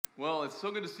Well, it's so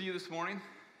good to see you this morning,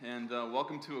 and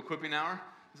welcome to Equipping Hour.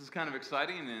 This is kind of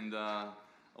exciting and a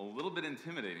little bit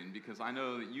intimidating because I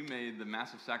know that you made the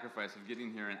massive sacrifice of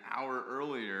getting here an hour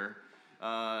earlier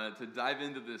to dive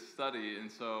into this study,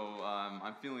 and so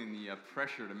I'm feeling the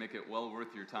pressure to make it well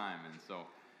worth your time. And so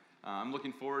I'm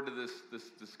looking forward to this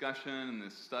discussion and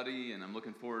this study, and I'm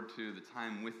looking forward to the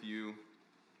time with you.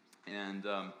 And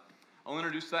I'll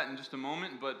introduce that in just a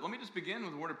moment, but let me just begin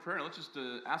with a word of prayer. Let's just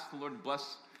ask the Lord to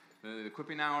bless the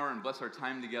Equipping Hour and bless our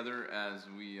time together as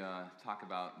we talk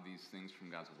about these things from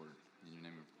God's Word. In your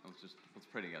name, let's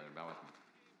pray together. Bow with me.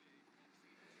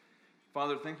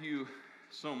 Father, thank you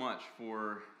so much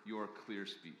for your clear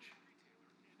speech.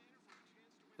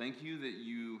 Thank you that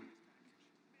you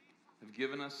have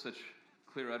given us such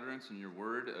clear utterance in your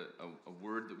Word, a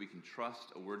Word that we can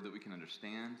trust, a Word that we can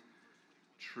understand,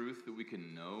 truth that we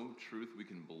can know, truth we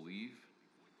can believe,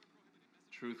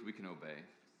 truth we can obey.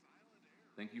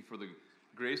 Thank you for the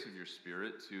grace of your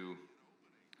Spirit to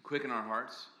quicken our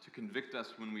hearts, to convict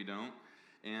us when we don't,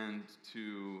 and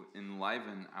to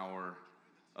enliven our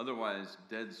otherwise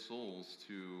dead souls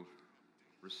to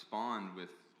respond with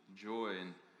joy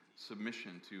and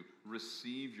submission, to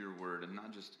receive your word and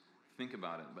not just think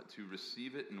about it, but to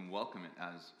receive it and welcome it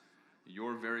as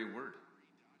your very word.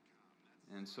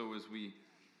 And so as we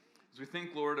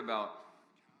think, Lord, about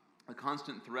the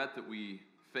constant threat that we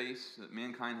face, that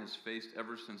mankind has faced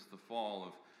ever since the fall,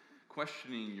 of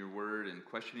questioning your word and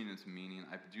questioning its meaning,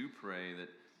 I do pray that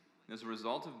as a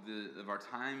result of our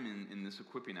time in this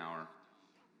equipping hour,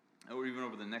 or even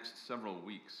over the next several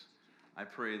weeks, I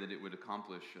pray that it would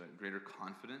accomplish greater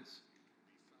confidence.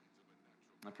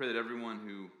 I pray that everyone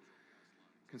who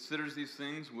considers these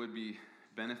things would be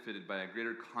benefited by a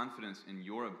greater confidence in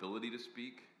your ability to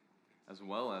speak, as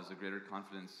well as a greater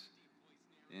confidence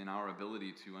in our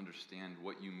ability to understand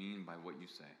what you mean by what you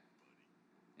say.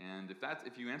 And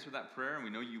if you answer that prayer, and we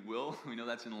know you will, we know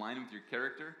that's in line with your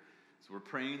character, so we're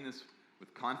praying this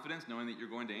with confidence, knowing that you're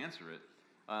going to answer it.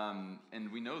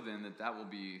 And we know then that will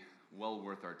be well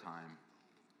worth our time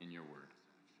in your word.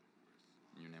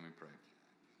 In your name we pray.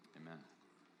 Amen.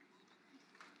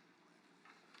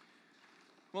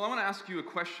 Well, I want to ask you a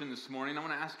question this morning. I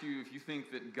want to ask you if you think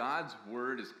that God's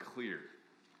word is clear.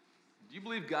 Do you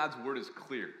believe God's word is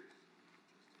clear?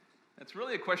 That's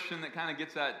really a question that kind of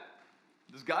gets at,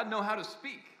 does God know how to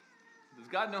speak? Does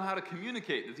God know how to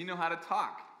communicate? Does he know how to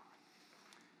talk?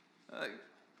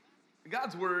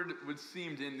 God's word would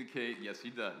seem to indicate, yes, he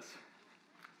does.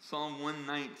 Psalm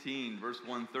 119, verse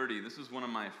 130. This is one of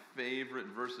my favorite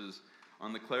verses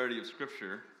on the clarity of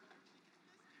Scripture.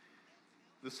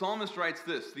 The psalmist writes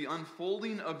this: the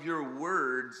unfolding of your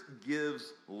words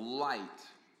gives light.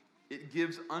 It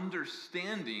gives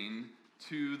understanding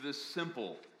to the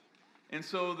simple. And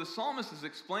so the psalmist is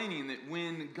explaining that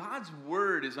when God's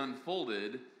word is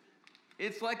unfolded,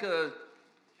 it's like a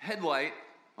headlight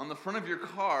on the front of your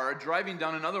car driving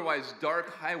down an otherwise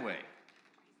dark highway.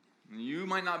 You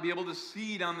might not be able to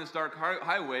see down this dark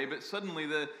highway, but suddenly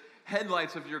the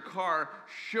headlights of your car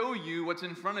show you what's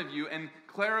in front of you and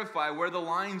clarify where the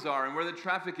lines are and where the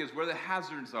traffic is, where the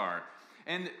hazards are.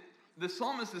 And the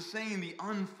psalmist is saying the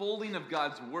unfolding of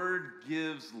God's word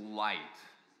gives light.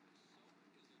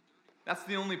 That's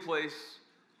the only place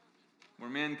where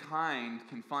mankind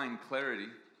can find clarity,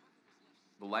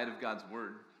 the light of God's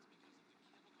word.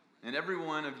 And every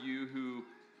one of you who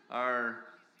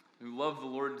love the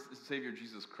Lord and Savior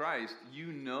Jesus Christ, you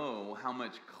know how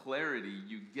much clarity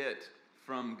you get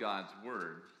from God's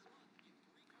word.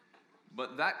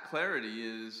 But that clarity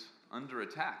is under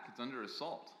attack. It's under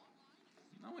assault.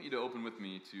 I want you to open with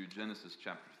me to Genesis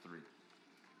chapter 3.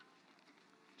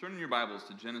 Turn in your Bibles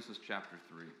to Genesis chapter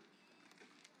 3.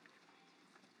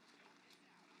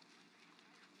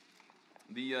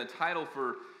 The title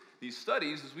for these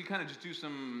studies is we kind of just do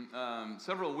some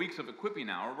several weeks of equipping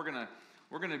hour.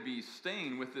 We're gonna be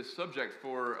staying with this subject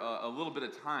for a little bit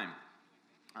of time.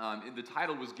 The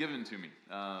title was given to me.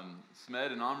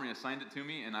 Smed and Omri assigned it to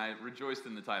me, and I rejoiced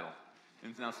in the title.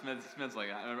 And now Smed's like,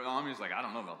 Omri's like, I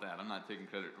don't know about that. I'm not taking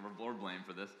credit or blame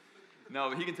for this. No,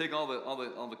 but he can take all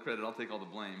the credit. I'll take all the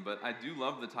blame. But I do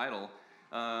love the title.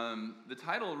 The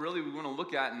title really we want to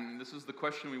look at, and this is the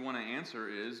question we want to answer,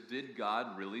 is, did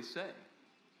God really say?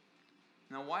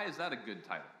 Now, why is that a good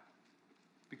title?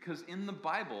 Because in the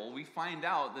Bible, we find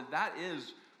out that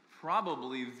is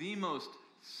probably the most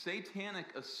satanic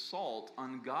assault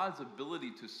on God's ability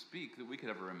to speak that we could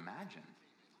ever imagine.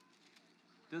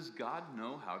 Does God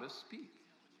know how to speak?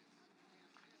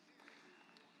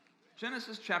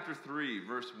 Genesis chapter 3,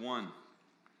 verse 1.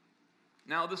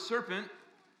 Now the serpent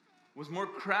was more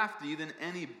crafty than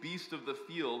any beast of the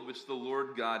field which the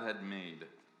Lord God had made.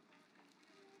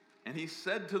 And he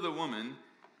said to the woman,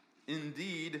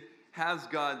 indeed, has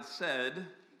God said,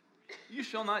 you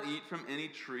shall not eat from any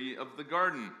tree of the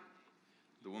garden.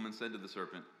 The woman said to the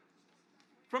serpent,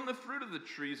 from the fruit of the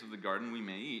trees of the garden we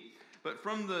may eat, but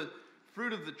from the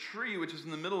fruit of the tree which is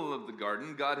in the middle of the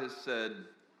garden, God has said,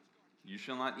 you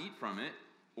shall not eat from it,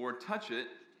 or touch it,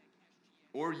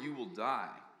 or you will die.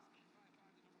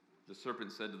 The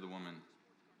serpent said to the woman,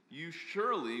 you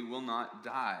surely will not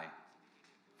die,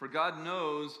 for God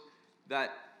knows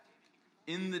that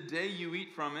in the day you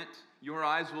eat from it, your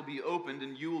eyes will be opened,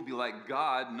 and you will be like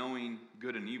God, knowing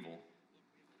good and evil.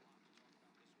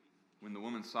 When the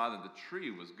woman saw that the tree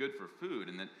was good for food,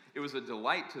 and that it was a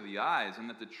delight to the eyes, and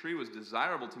that the tree was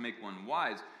desirable to make one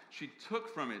wise, she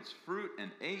took from its fruit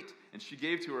and ate, and she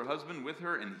gave to her husband with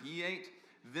her, and he ate.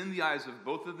 Then the eyes of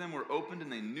both of them were opened,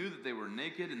 and they knew that they were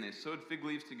naked, and they sewed fig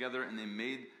leaves together, and they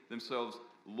made themselves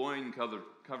loin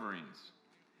coverings.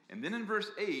 And then in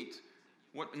verse 8,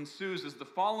 what ensues is the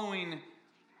following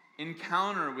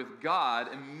encounter with God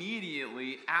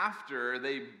immediately after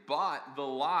they bought the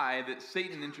lie that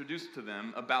Satan introduced to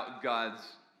them about God's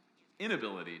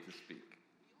inability to speak.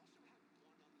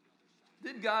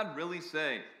 Did God really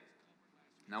say?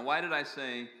 Now, why did I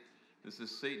say this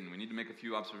is Satan? We need to make a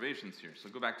few observations here. So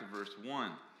go back to verse 1.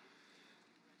 A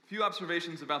few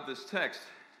observations about this text.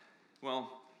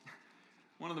 Well,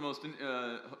 one of the most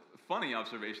funny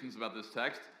observations about this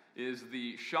text is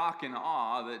the shock and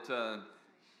awe that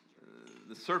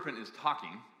the serpent is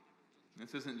talking.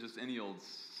 This isn't just any old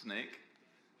snake.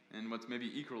 And what's maybe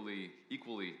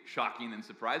equally shocking and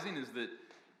surprising is that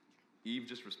Eve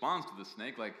just responds to the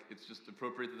snake like it's just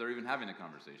appropriate that they're even having a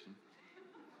conversation.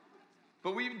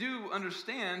 But we do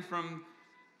understand from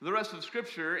the rest of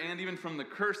Scripture, and even from the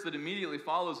curse that immediately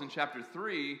follows in chapter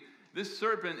 3, this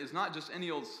serpent is not just any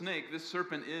old snake. This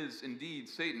serpent is indeed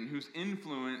Satan, whose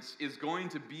influence is going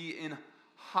to be in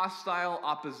hostile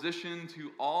opposition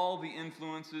to all the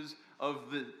influences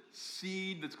of the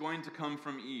seed that's going to come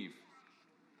from Eve.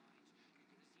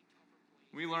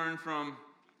 We learn from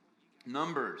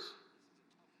Numbers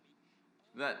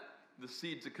that the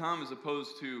seed to come is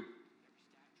opposed to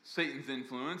Satan's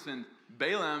influence, and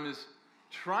Balaam is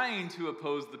trying to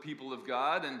oppose the people of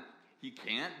God, and he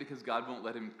can't because God won't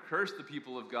let him curse the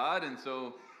people of God, and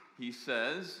so he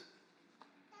says,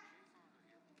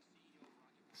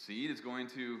 seed is going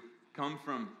to come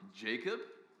from Jacob,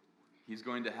 he's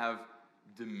going to have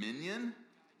dominion,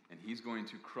 and he's going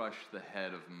to crush the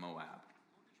head of Moab.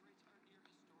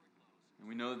 And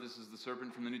we know that this is the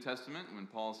serpent from the New Testament when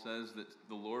Paul says that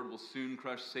the Lord will soon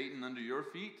crush Satan under your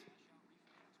feet.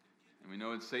 And we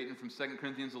know it's Satan from 2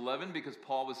 Corinthians 11 because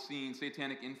Paul was seeing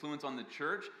satanic influence on the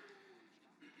church.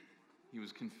 He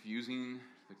was confusing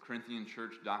the Corinthian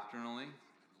church doctrinally.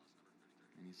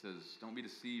 And he says, don't be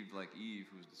deceived like Eve,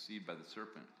 who was deceived by the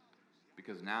serpent.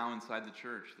 Because now inside the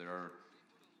church there are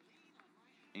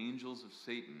angels of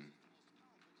Satan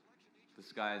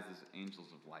disguised as angels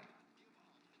of light.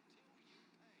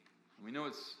 And we know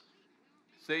it's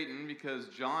Satan because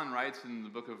John writes in the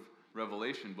book of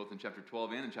Revelation, both in chapter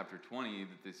 12 and in chapter 20,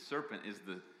 that the serpent is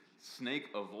the snake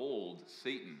of old,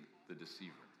 Satan, the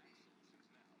deceiver.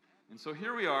 And so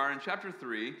here we are in chapter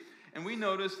 3, and we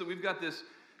notice that we've got this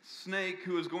snake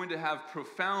who is going to have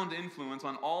profound influence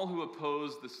on all who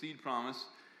oppose the seed promise,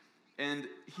 and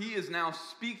he is now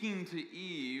speaking to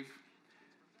Eve.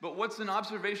 But what's an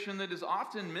observation that is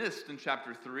often missed in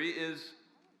chapter 3 is,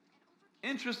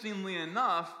 interestingly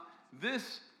enough,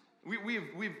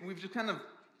 we've just kind of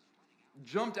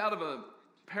jumped out of a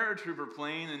paratrooper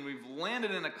plane and we've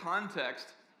landed in a context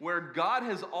where God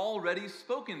has already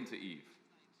spoken to Eve.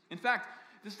 In fact,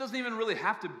 this doesn't even really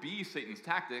have to be Satan's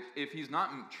tactic if he's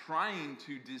not trying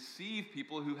to deceive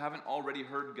people who haven't already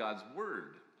heard God's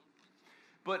word.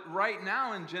 But right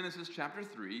now in Genesis chapter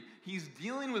 3, he's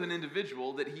dealing with an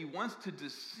individual that he wants to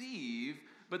deceive,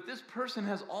 but this person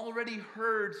has already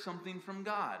heard something from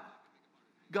God.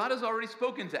 God has already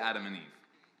spoken to Adam and Eve.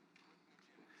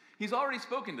 He's already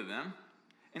spoken to them,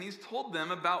 and he's told them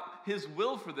about his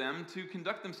will for them to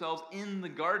conduct themselves in the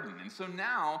garden. And so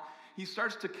now he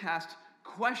starts to cast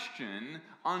question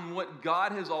on what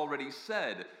God has already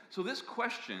said. So this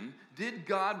question, did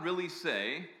God really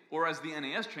say, or as the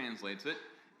NAS translates it,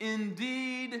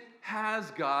 indeed has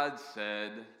God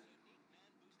said?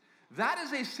 That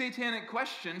is a satanic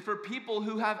question for people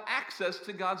who have access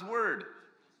to God's word.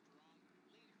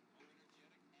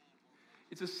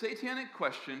 It's a satanic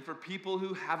question for people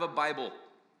who have a Bible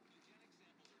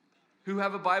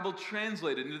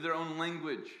translated into their own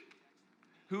language,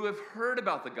 who have heard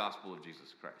about the gospel of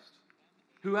Jesus Christ.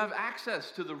 who have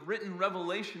access to the written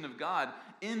revelation of God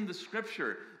in the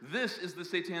Scripture. This is the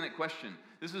satanic question.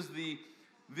 This is the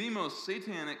most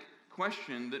satanic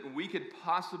question that we could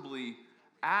possibly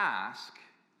ask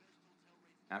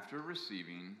after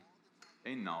receiving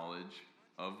a knowledge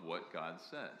of what God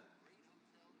said.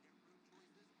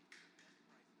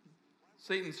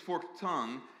 Satan's forked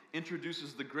tongue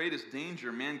introduces the greatest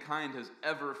danger mankind has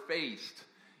ever faced.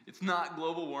 It's not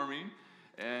global warming,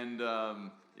 and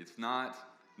it's not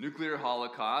nuclear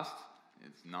holocaust.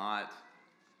 It's not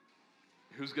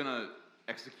who's going to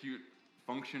execute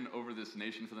function over this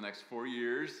nation for the next 4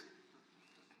 years.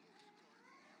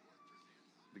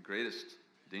 The greatest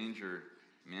danger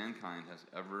mankind has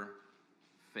ever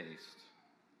faced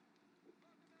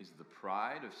is the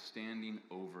pride of standing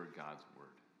over God's word.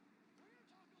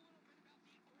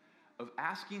 Of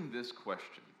asking this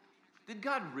question, did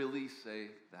God really say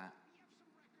that?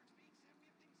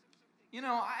 You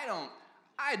know,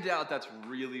 I doubt that's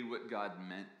really what God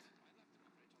meant.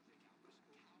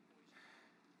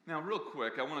 Now, real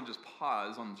quick, I want to just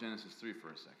pause on Genesis 3 for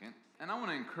a second, and I want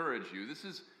to encourage you.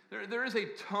 There is a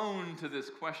tone to this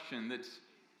question it's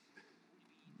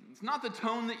not the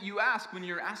tone that you ask when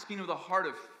you're asking with a heart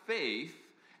of faith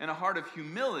and a heart of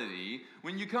humility.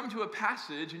 When you come to a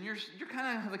passage and you're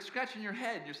kind of like scratching your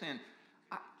head, you're saying,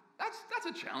 that's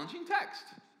a challenging text.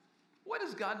 What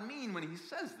does God mean when he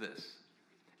says this?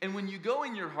 And when you go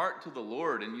in your heart to the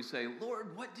Lord and you say,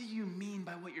 Lord, what do you mean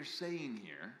by what you're saying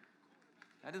here?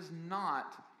 That is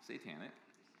not satanic.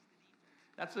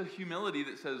 That's a humility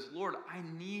that says, Lord, I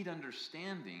need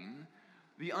understanding.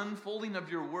 The unfolding of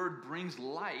your word brings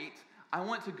light. I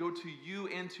want to go to you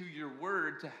and to your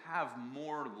word to have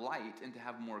more light and to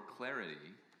have more clarity.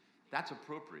 That's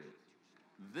appropriate.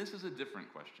 This is a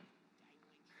different question.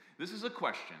 This is a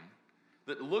question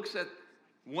that looks at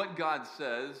what God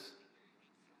says,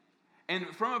 and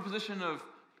from a position of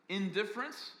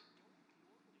indifference,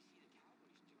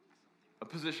 a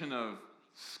position of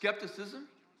skepticism,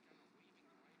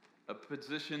 a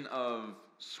position of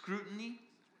scrutiny,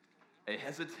 a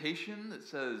hesitation that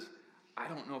says, I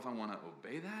don't know if I want to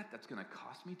obey that. That's going to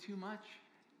cost me too much.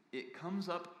 It comes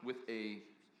up with a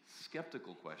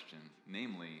skeptical question,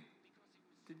 namely,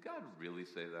 did God really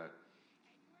say that?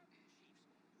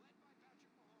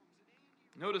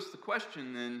 Notice the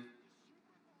question then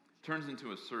turns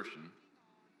into assertion.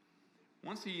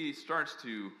 Once he starts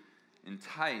to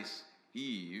entice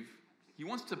Eve, he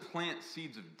wants to plant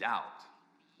seeds of doubt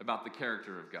about the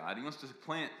character of God. He wants to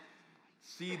plant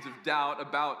seeds of doubt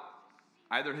about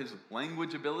either his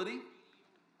language ability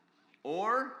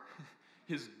or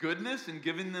his goodness in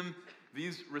giving them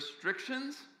these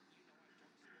restrictions.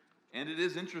 And it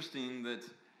is interesting that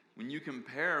when you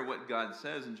compare what God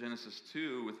says in Genesis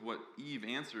 2 with what Eve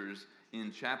answers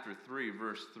in chapter 3,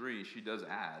 verse 3, she does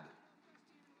add.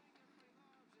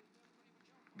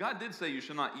 God did say you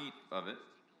shall not eat of it,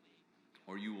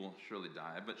 or you will surely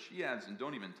die. But she adds, and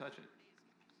don't even touch it.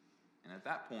 And at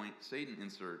that point, Satan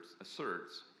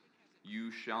asserts,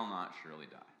 you shall not surely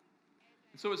die.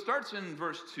 And so it starts in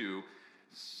verse 2.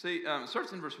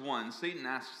 Starts in verse 1, Satan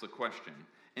asks the question.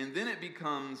 And then it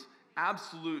becomes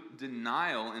absolute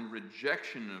denial and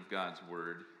rejection of God's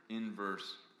word in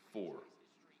verse 4.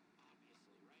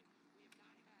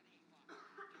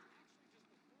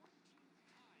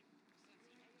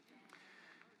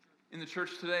 In the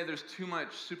church today, there's too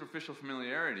much superficial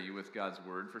familiarity with God's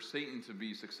word for Satan to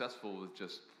be successful with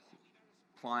just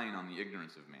plying on the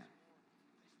ignorance of man.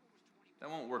 That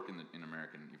won't work in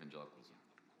American evangelicalism.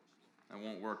 That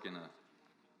won't work in a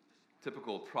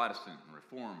typical Protestant and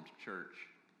Reformed church.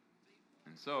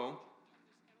 And so,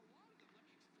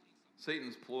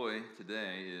 Satan's ploy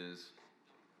today is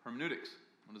hermeneutics.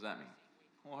 What does that mean?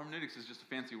 Well, hermeneutics is just a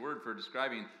fancy word for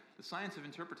describing the science of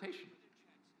interpretation.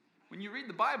 When you read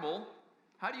the Bible,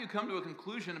 how do you come to a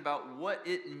conclusion about what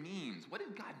it means? What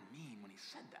did God mean when he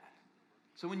said that?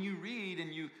 So when you read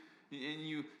and you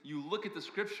look at the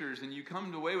scriptures and you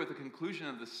come away with a conclusion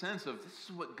of the sense of this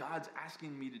is what God's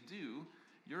asking me to do,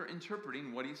 you're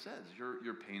interpreting what he says.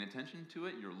 You're paying attention to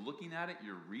it, you're looking at it,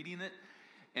 you're reading it.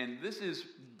 And this is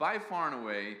by far and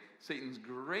away Satan's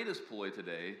greatest ploy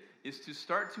today, is to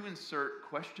start to insert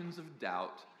questions of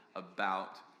doubt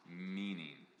about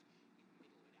meaning.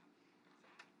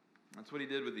 That's what he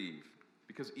did with Eve,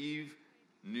 because Eve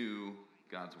knew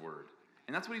God's word.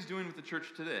 And that's what he's doing with the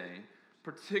church today,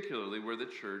 particularly where the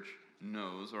church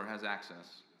knows or has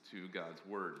access to God's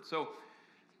word. So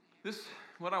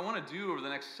what I want to do over the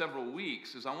next several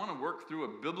weeks is I want to work through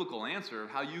a biblical answer of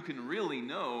how you can really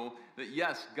know that,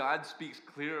 yes, God speaks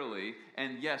clearly,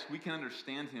 and yes, we can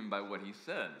understand him by what he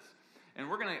says. And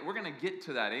we're gonna get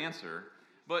to that answer.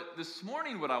 But this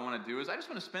morning what I want to do is I just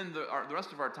want to spend the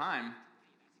rest of our time,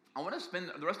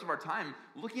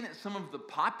 looking at some of the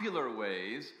popular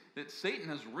ways that Satan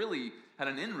has really had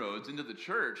an inroads into the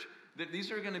church, that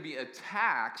these are going to be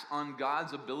attacks on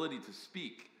God's ability to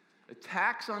speak,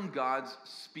 attacks on God's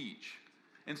speech.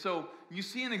 And so you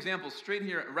see an example straight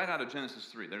here, right out of Genesis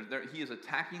 3. He is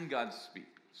attacking God's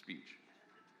speech.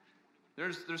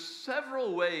 There's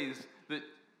several ways that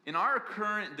in our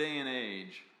current day and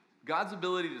age, God's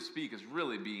ability to speak is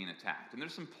really being attacked. And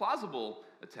there's some plausible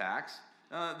attacks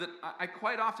that I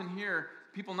quite often hear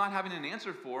people not having an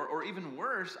answer for, or even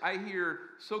worse, I hear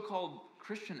so-called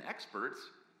Christian experts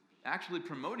actually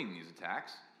promoting these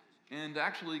attacks and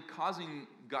actually causing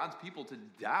God's people to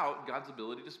doubt God's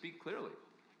ability to speak clearly.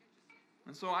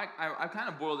 And so I kind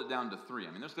of boiled it down to three.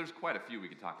 I mean, there's quite a few we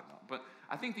could talk about, but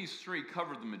I think these three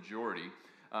cover the majority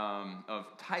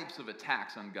of types of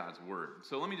attacks on God's word.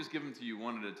 So let me just give them to you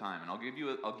one at a time, and I'll give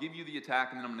you the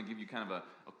attack, and then I'm going to give you kind of a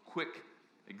quick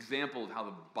example of how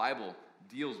the Bible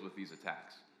deals with these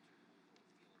attacks.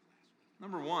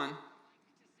 Number one,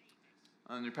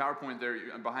 on your PowerPoint there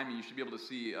behind me, you should be able to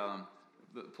see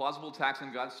the plausible attacks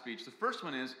on God's speech. The first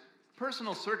one is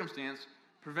personal circumstance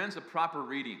prevents a proper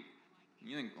reading.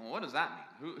 You think, well, what does that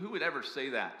mean? Who would ever say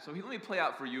that? So let me play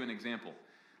out for you an example.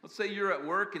 Let's say you're at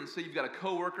work and say you've got a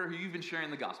coworker who you've been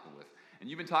sharing the gospel with. And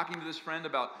you've been talking to this friend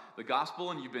about the gospel,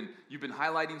 and you've been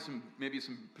highlighting some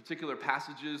particular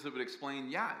passages that would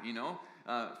explain,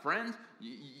 friend,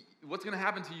 what's going to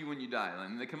happen to you when you die?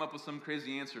 And they come up with some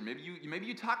crazy answer. Maybe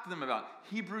you talk to them about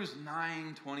Hebrews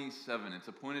 9:27. It's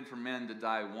appointed for men to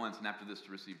die once, and after this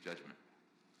to receive judgment.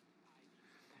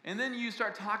 And then you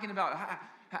start talking about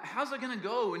how's it going to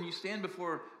go when you stand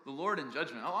before the Lord in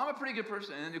judgment? Oh, I'm a pretty good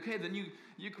person. And okay, then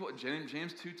you quote James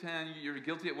 2:10. You're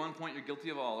guilty at one point. You're guilty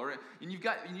of all. And you've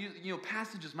got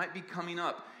passages might be coming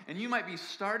up, and you might be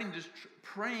starting just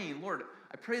praying, Lord,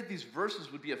 I pray that these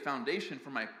verses would be a foundation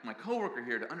for my coworker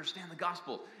here to understand the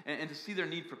gospel and to see their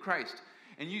need for Christ.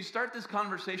 And you start this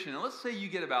conversation, and let's say you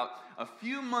get about a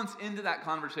few months into that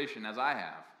conversation, as I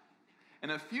have,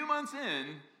 and a few months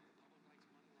in,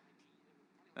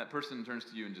 that person turns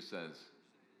to you and just says,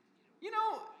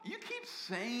 you keep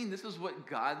saying this is what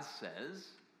God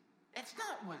says. It's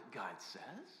not what God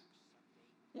says.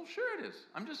 Well, sure it is.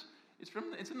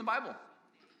 It's in the Bible.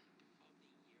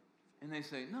 And they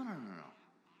say, no.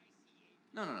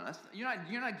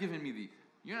 You're not just giving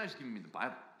me the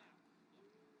Bible.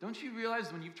 Don't you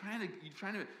realize when you're trying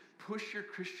to push your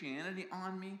Christianity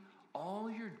on me, all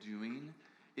you're doing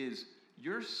is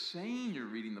you're saying you're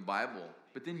reading the Bible,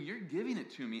 but then you're giving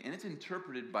it to me, and it's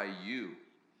interpreted by you.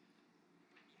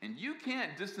 And you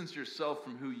can't distance yourself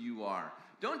from who you are.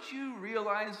 Don't you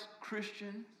realize,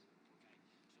 Christian?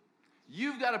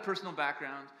 You've got a personal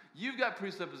background. You've got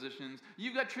presuppositions.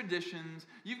 You've got traditions.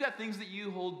 You've got things that you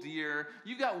hold dear.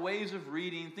 You've got ways of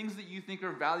reading, things that you think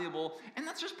are valuable, and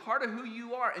that's just part of who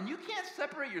you are, and you can't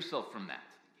separate yourself from that.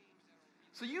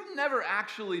 So you've never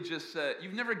actually just said,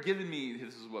 you've never given me,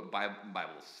 this is what Bible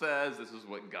says, this is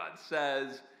what God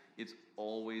says. It's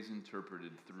always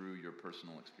interpreted through your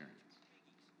personal experience.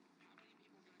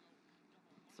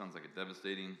 Sounds like a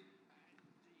devastating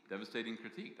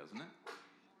critique, doesn't it?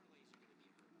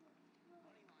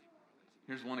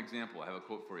 Here's one example. I have a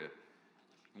quote for you.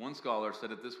 One scholar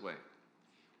said it this way: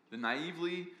 the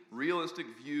naively realistic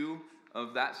view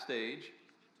of that stage,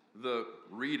 the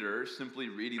reader simply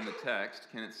reading the text,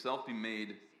 can itself be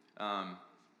made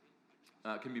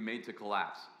to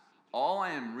collapse. All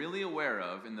I am really aware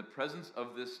of in the presence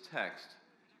of this text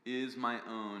is my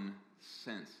own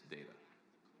sense data.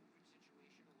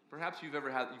 Perhaps you've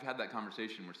had that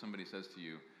conversation where somebody says to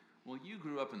you, well, you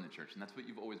grew up in the church and that's what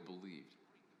you've always believed.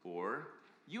 Or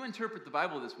you interpret the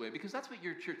Bible this way because that's what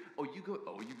your church, you go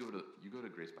to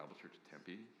Grace Bible Church at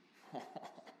Tempe?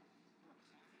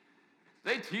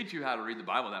 They teach you how to read the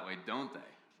Bible that way, don't they?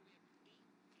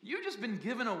 You've just been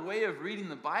given a way of reading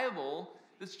the Bible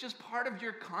that's just part of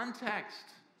your context.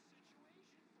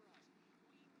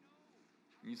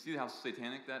 You see how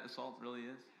satanic that assault really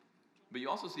is? But you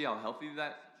also see how healthy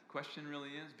that question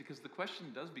really is, because the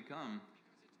question does become,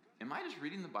 am I just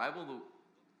reading the Bible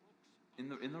in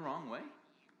the wrong way?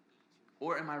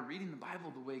 Or am I reading the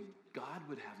Bible the way God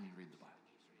would have me read the Bible?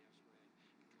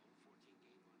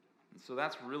 And so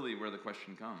that's really where the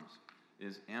question comes,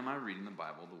 is am I reading the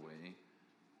Bible the way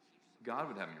God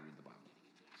would have me read the Bible?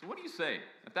 So what do you say?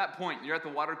 At that point, you're at the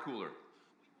water cooler.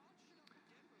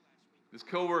 This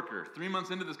coworker, 3 months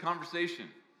into this conversation,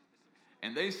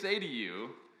 and they say to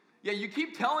you, yeah, you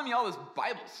keep telling me all this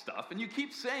Bible stuff, and you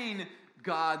keep saying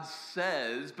God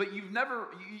says, but you've never,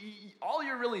 all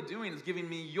you're really doing is giving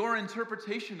me your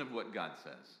interpretation of what God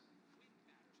says.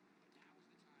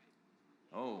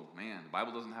 Oh, man, the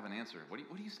Bible doesn't have an answer. What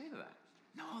do you say to that?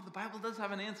 No, the Bible does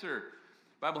have an answer.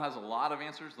 The Bible has a lot of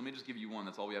answers. Let me just give you one.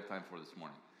 That's all we have time for this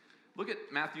morning. Look at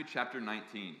Matthew chapter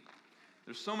 19.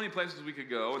 There's so many places we could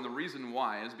go, and the reason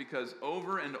why is because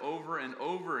over and over and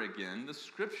over again, the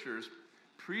scriptures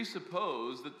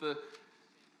presuppose that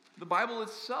the Bible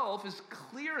itself is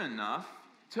clear enough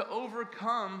to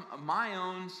overcome my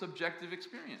own subjective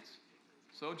experience.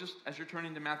 So just as you're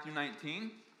turning to Matthew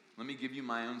 19, let me give you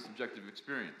my own subjective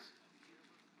experience.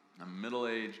 I'm a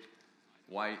middle-aged,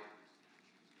 white,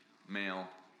 male,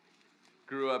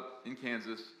 grew up in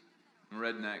Kansas, I'm a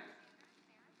redneck,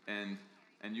 and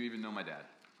you even know my dad.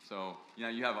 So,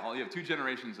 you have two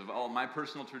generations of all my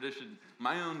personal tradition,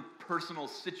 my own personal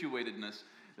situatedness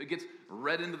that gets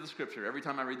read into the scripture every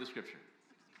time I read the scripture.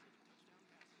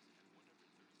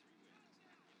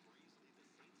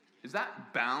 Is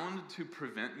that bound to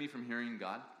prevent me from hearing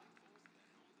God?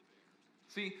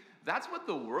 See, that's what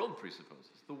the world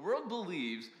presupposes. The world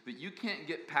believes that you can't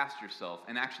get past yourself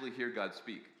and actually hear God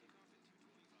speak.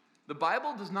 The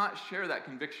Bible does not share that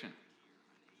conviction.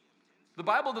 The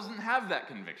Bible doesn't have that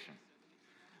conviction.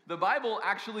 The Bible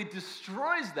actually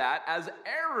destroys that as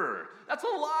error. That's a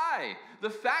lie. The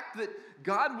fact that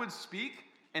God would speak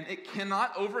and it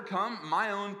cannot overcome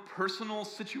my own personal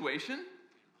situation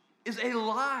is a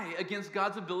lie against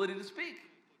God's ability to speak.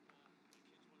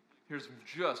 Here's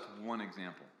just one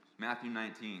example. Matthew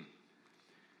 19.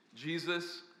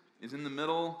 Jesus is in the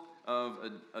middle of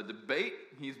a debate.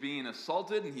 He's being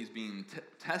assaulted and he's being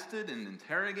tested and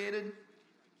interrogated.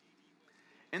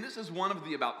 And this is one of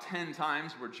the about 10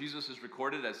 times where Jesus is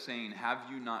recorded as saying, "Have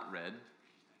you not read?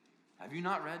 Have you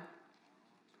not read?"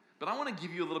 But I want to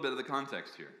give you a little bit of the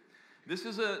context here. This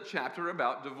is a chapter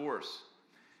about divorce.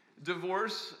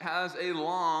 Divorce has a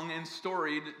long and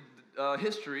storied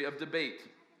history of debate.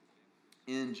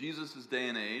 In Jesus' day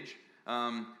and age,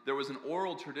 there was an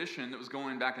oral tradition that was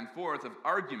going back and forth of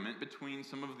argument between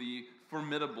some of the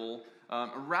formidable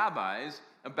rabbis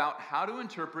about how to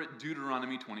interpret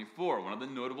Deuteronomy 24, one of the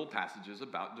notable passages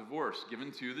about divorce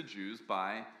given to the Jews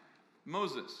by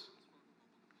Moses.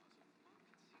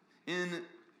 In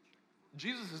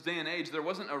Jesus' day and age, there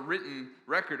wasn't a written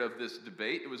record of this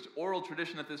debate. It was oral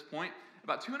tradition at this point.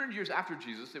 About 200 years after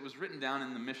Jesus, it was written down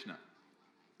in the Mishnah.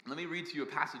 Let me read to you a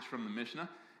passage from the Mishnah.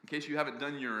 In case you haven't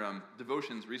done your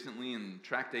devotions recently in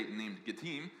tractate named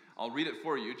Gittim, I'll read it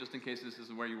for you, just in case this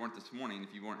isn't where you weren't this morning,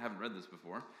 if you haven't read this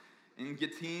before. In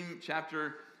Gittim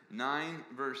chapter 9,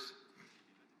 verse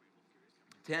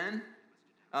 10,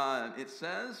 it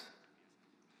says,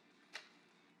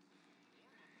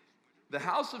 "The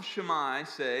house of Shammai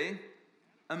say,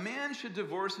 a man should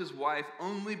divorce his wife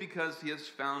only because he has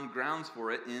found grounds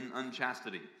for it in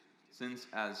unchastity, since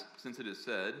it is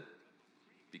said,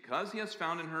 because he has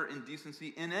found in her indecency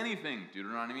in anything,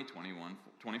 Deuteronomy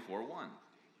 24:1.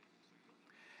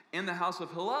 And the house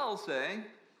of Hillel say,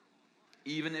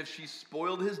 even if she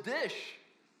spoiled his dish,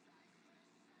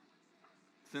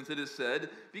 since it is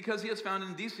said, because he has found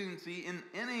indecency in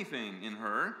anything in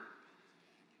her.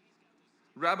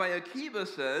 Rabbi Akiva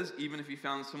says, even if he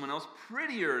found someone else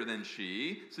prettier than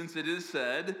she, since it is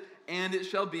said, and it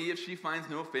shall be if she finds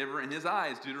no favor in his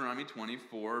eyes, Deuteronomy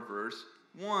 24, verse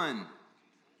 1.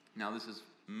 Now this is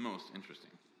most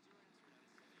interesting.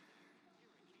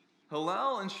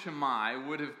 Hillel and Shammai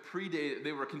would have predated,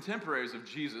 they were contemporaries of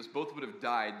Jesus, both would have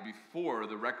died before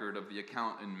the record of the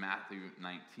account in Matthew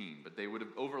 19, but they would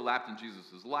have overlapped in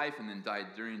Jesus' life and then died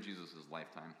during Jesus'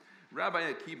 lifetime.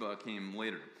 Rabbi Akiva came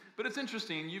later. But it's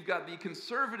interesting, you've got the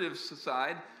conservative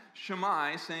side,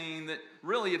 Shammai, saying that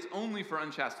really it's only for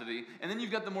unchastity, and then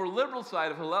you've got the more liberal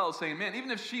side of Hillel saying, man,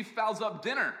 even if she fouls up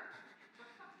dinner,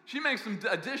 she makes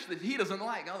a dish that he doesn't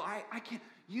like. Oh, I can't.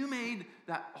 You made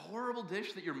that horrible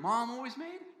dish that your mom always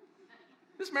made?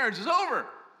 This marriage is over.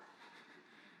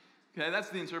 Okay, that's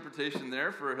the interpretation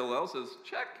there for Hillel. Says,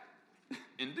 check,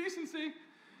 indecency.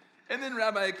 And then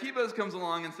Rabbi Akiva comes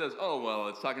along and says, oh, well,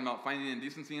 it's talking about finding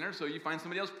indecency in her, so you find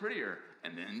somebody else prettier.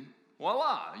 And then,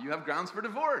 voila, you have grounds for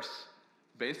divorce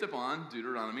based upon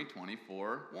Deuteronomy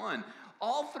 24:1.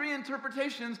 All three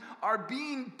interpretations are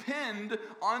being pinned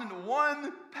on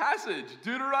one passage,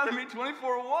 Deuteronomy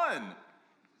 24:1.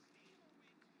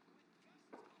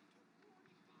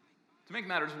 To make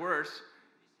matters worse,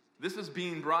 this is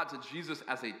being brought to Jesus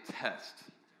as a test.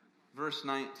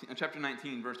 Chapter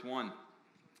 19, verse 1.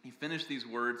 He finished these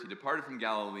words, he departed from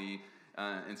Galilee,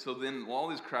 and so then all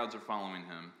these crowds are following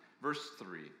him. Verse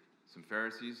 3, some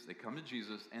Pharisees, they come to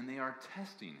Jesus and they are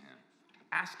testing him.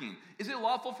 asking, "Is it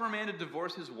lawful for a man to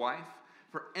divorce his wife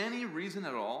for any reason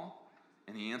at all?"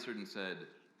 And he answered and said,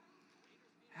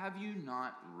 "Have you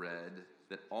not read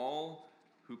that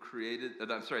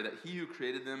that he who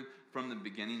created them from the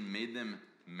beginning made them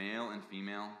male and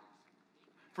female?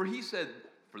 For he said,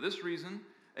 for this reason,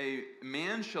 a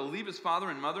man shall leave his father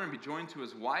and mother and be joined to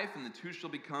his wife, and the two shall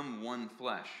become one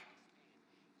flesh."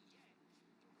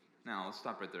 Now, let's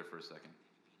stop right there for a second.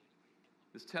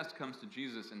 This test comes to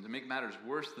Jesus, and to make matters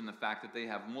worse than the fact that they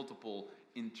have multiple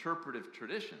interpretive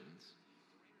traditions,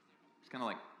 it's kind of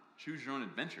like choose your own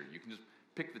adventure. You can just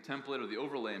pick the template or the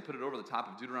overlay and put it over the top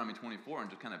of Deuteronomy 24 and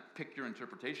just kind of pick your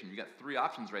interpretation. You got 3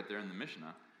 options right there in the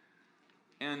Mishnah.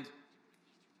 And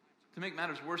to make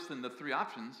matters worse than the 3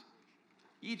 options,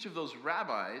 each of those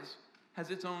rabbis has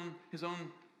his own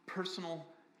personal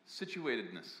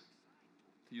situatedness,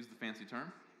 to use the fancy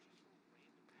term.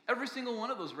 Every single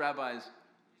one of those rabbis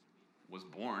was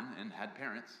born and had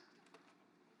parents.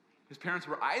 His parents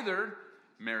were either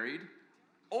married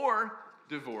or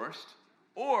divorced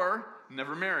or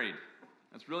never married.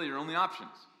 That's really your only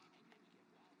options.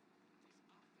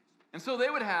 And so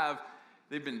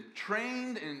they've been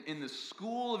trained in the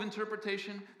school of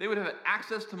interpretation. They would have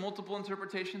access to multiple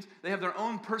interpretations. They have their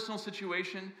own personal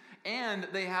situation, and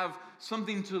they have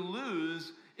something to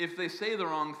lose if they say the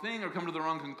wrong thing or come to the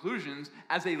wrong conclusions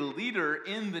as a leader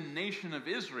in the nation of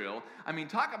Israel. I mean,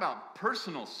 talk about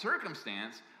personal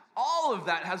circumstance. All of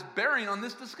that has bearing on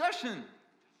this discussion.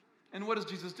 And what does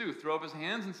Jesus do? Throw up his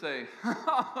hands and say,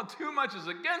 "Too much is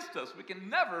against us. We can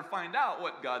never find out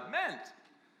what God meant."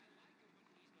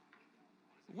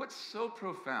 What's so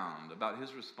profound about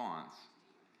his response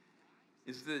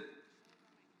is that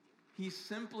he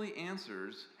simply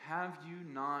answers, "Have you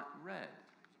not read?"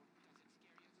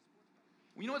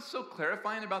 You know what's so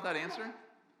clarifying about that answer?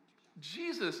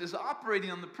 Jesus is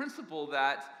operating on the principle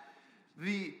that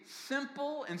the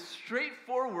simple and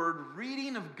straightforward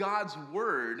reading of God's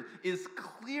word is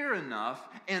clear enough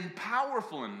and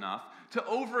powerful enough to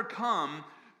overcome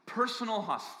personal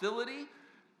hostility,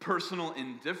 personal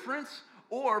indifference,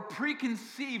 or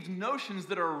preconceived notions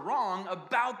that are wrong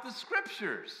about the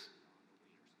scriptures.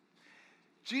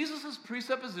 Jesus'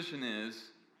 presupposition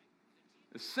is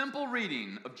a simple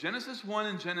reading of Genesis 1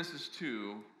 and Genesis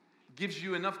 2 gives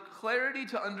you enough clarity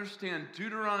to understand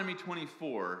Deuteronomy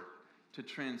 24 to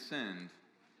transcend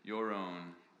your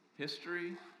own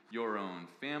history, your own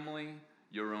family,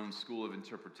 your own school of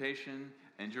interpretation,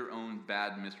 and your own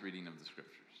bad misreading of the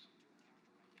scriptures.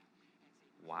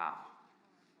 Wow.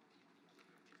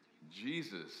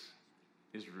 Jesus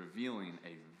is revealing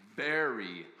a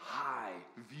very high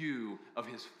view of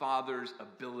his Father's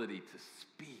ability to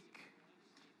speak.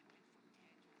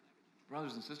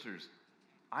 Brothers and sisters,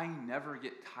 I never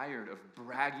get tired of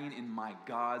bragging in my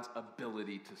God's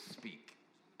ability to speak.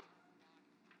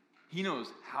 He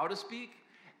knows how to speak,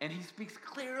 and he speaks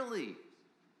clearly.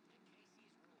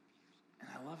 And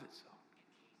I love it so.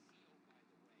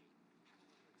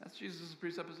 That's Jesus'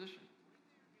 presupposition.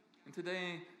 And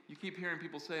today, you keep hearing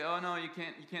people say, "Oh no, you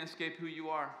can't escape who you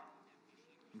are.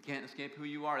 You can't escape who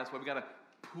you are. That's why we got to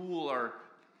pool our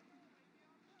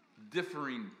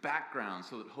differing backgrounds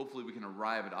so that hopefully we can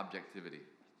arrive at objectivity."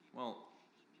 Well,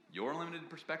 your limited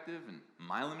perspective and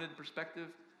my limited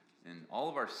perspective and all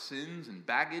of our sins and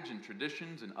baggage and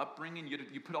traditions and upbringing,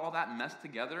 you put all that mess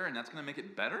together and that's going to make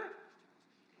it better?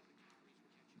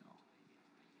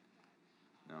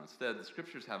 No, instead, the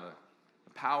scriptures have a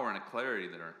power and a clarity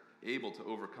that are able to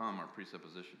overcome our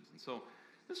presuppositions. And so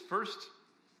this first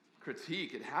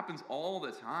critique, it happens all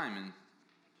the time. And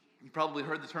you probably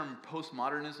heard the term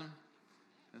postmodernism.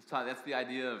 That's the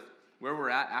idea of where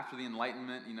we're at after the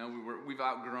Enlightenment. You know, we've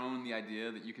outgrown the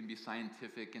idea that you can be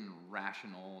scientific and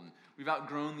rational, and we've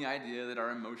outgrown the idea that our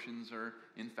emotions are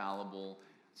infallible.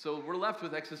 So we're left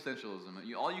with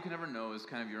existentialism. All you can ever know is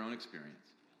kind of your own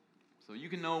experience. So you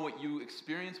can know what you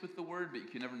experience with the word, but you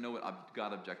can never know what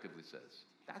God objectively says.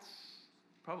 That's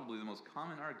probably the most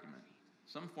common argument,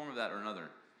 some form of that or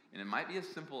another. And it might be as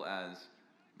simple as,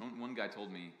 one guy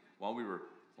told me while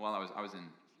I was in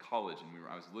college and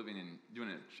I was living and doing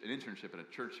an internship at a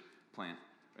church plant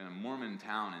in a Mormon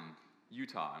town in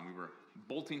Utah, and we were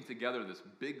bolting together this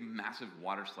big, massive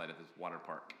water slide at this water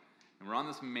park. And we're on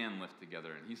this man lift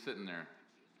together, and he's sitting there.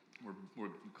 We're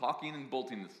caulking and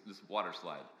bolting this water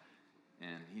slide.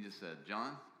 And he just said,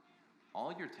 "John,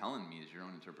 all you're telling me is your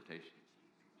own interpretation.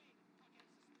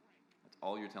 That's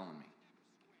all you're telling me."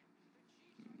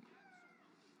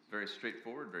 Very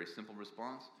straightforward, very simple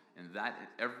response. And that and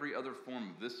every other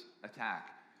form of this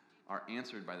attack are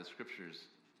answered by the scriptures.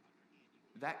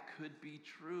 That could be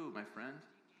true, my friend.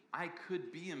 I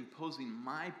could be imposing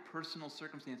my personal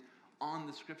circumstance on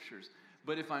the Scriptures.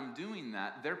 But if I'm doing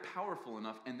that, they're powerful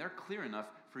enough and they're clear enough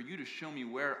for you to show me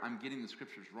where I'm getting the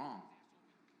Scriptures wrong.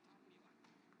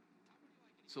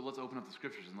 So let's open up the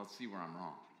Scriptures and let's see where I'm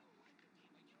wrong.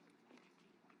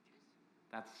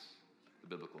 That's the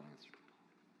biblical answer.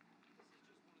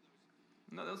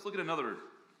 Now, let's look at another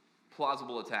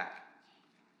plausible attack.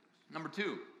 Number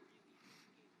two,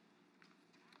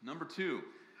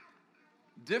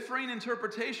 differing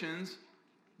interpretations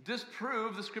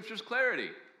disprove the Scripture's clarity.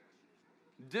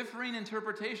 Differing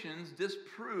interpretations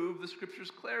disprove the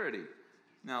Scripture's clarity.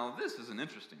 Now, this is an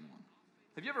interesting one.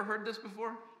 Have you ever heard this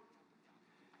before?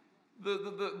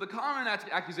 The common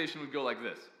accusation would go like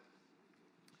this.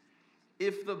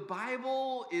 If the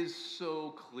Bible is so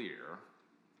clear,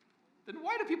 then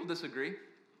why do people disagree?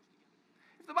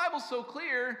 If the Bible's so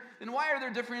clear, then why are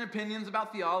there differing opinions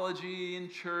about theology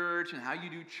and church and how you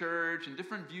do church and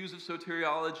different views of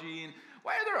soteriology? And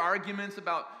why are there arguments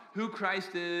about who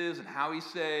Christ is and how he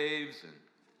saves? And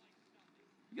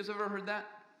you guys ever heard that?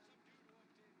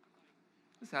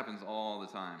 This happens all the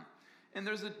time. And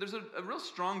there's a real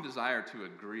strong desire to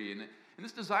agree. And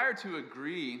this desire to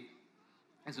agree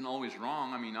isn't always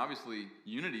wrong. I mean, obviously,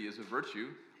 unity is a virtue.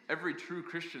 Every true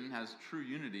Christian has true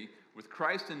unity with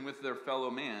Christ and with their fellow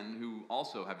man who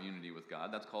also have unity with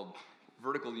God. That's called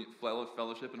vertical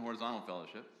fellowship and horizontal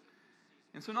fellowship.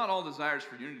 And so not all desires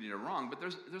for unity are wrong, but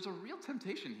there's a real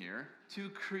temptation here to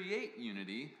create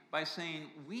unity by saying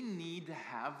we need to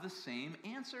have the same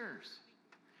answers.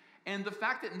 And the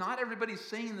fact that not everybody's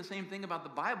saying the same thing about the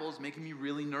Bible is making me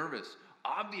really nervous.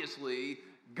 Obviously,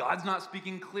 God's not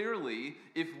speaking clearly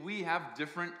if we have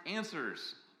different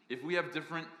answers, if we have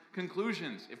different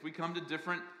conclusions, if we come to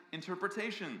different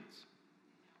interpretations.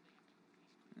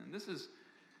 And this is,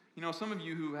 some of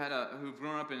you who've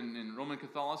grown up in Roman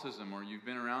Catholicism, or you've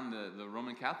been around the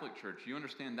Roman Catholic Church, you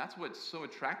understand that's what's so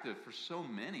attractive for so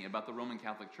many about the Roman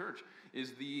Catholic Church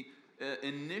is the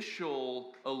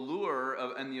initial allure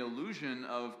and the illusion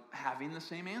of having the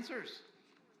same answers.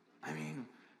 I mean,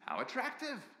 how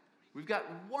attractive. We've got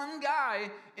one guy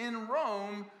in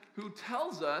Rome who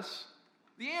tells us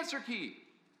the answer key.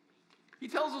 He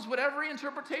tells us what every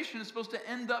interpretation is supposed to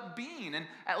end up being. And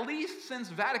at least since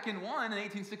Vatican I in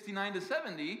 1869 to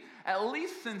 70, at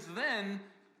least since then,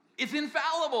 it's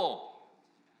infallible.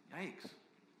 Yikes.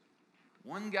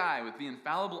 One guy with the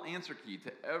infallible answer key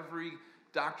to every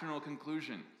doctrinal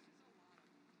conclusion,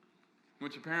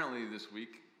 which apparently this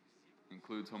week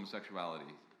includes homosexuality.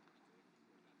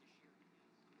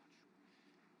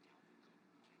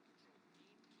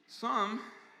 Some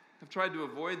have tried to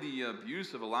avoid the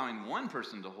abuse of allowing one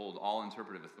person to hold all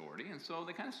interpretive authority, and so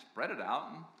they kind of spread it out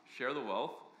and share the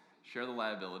wealth, share the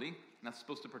liability, and that's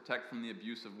supposed to protect from the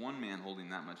abuse of one man holding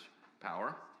that much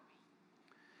power.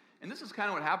 And this is kind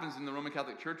of what happens in the Roman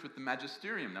Catholic Church with the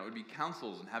magisterium. That would be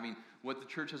councils and having what the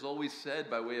church has always said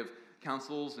by way of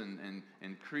councils and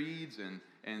creeds,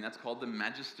 and that's called the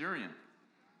magisterium.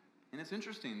 And it's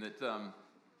interesting that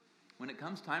when it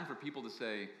comes time for people to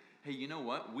say, hey, you know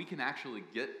what? We can actually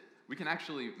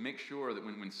make sure that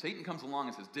when Satan comes along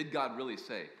and says, did God really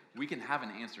say? We can have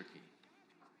an answer key.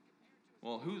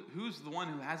 Well, who's the one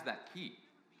who has that key?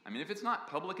 I mean, if it's not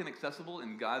public and accessible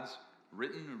in God's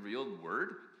written, revealed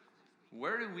word,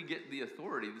 where do we get the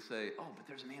authority to say, oh, but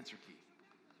there's an answer key?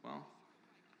 Well,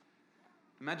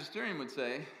 the magisterium would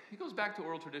say, it goes back to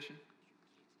oral tradition.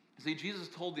 See, Jesus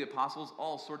told the apostles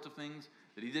all sorts of things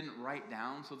that he didn't write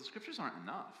down, so the scriptures aren't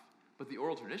enough. But the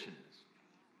oral tradition is.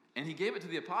 And he gave it to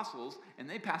the apostles, and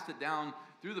they passed it down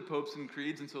through the popes and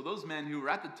creeds, and so those men who were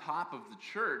at the top of the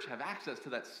church have access to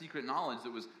that secret knowledge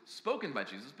that was spoken by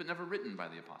Jesus, but never written by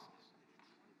the apostles.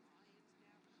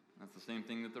 That's the same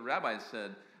thing that the rabbis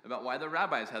said about why the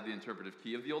rabbis had the interpretive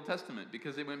key of the Old Testament,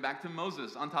 because they went back to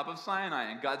Moses on top of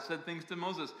Sinai, and God said things to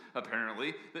Moses,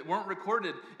 apparently, that weren't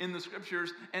recorded in the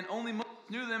scriptures, and only Moses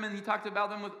knew them, and he talked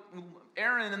about them with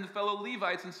Aaron and the fellow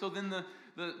Levites, and so then the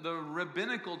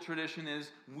rabbinical tradition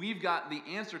is we've got the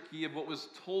answer key of what was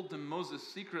told to Moses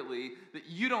secretly that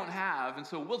you don't have, and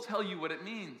so we'll tell you what it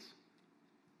means.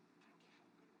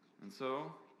 And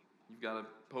so you've got a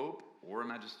pope or a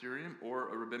magisterium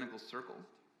or a rabbinical circle.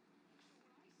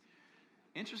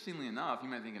 Interestingly enough, you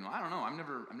might be thinking, well, I don't know, I've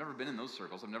never been in those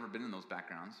circles, I've never been in those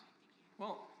backgrounds.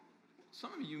 Well,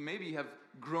 some of you maybe have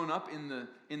grown up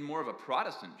in more of a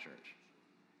Protestant church.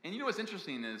 And you know what's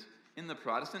interesting is, in the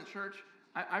Protestant church,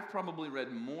 I've probably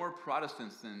read more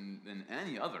Protestants than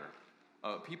any other.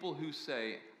 People who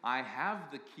say, I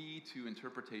have the key to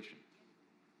interpretation.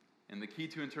 And the key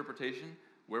to interpretation,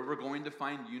 where we're going to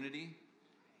find unity,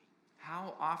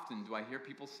 How often do I hear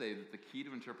people say that the key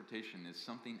to interpretation is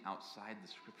something outside the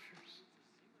Scriptures?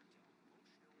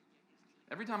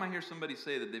 Every time I hear somebody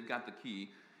say that they've got the key,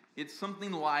 it's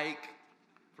something like,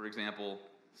 for example,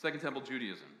 Second Temple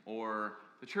Judaism, or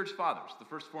the Church Fathers, the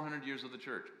first 400 years of the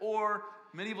church, or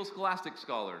medieval scholastic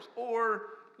scholars, or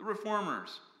the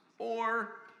Reformers,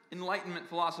 or Enlightenment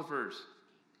philosophers.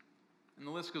 And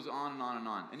the list goes on and on and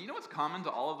on. And you know what's common to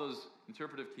all of those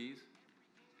interpretive keys?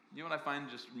 You know what I find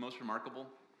just most remarkable?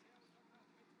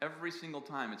 Every single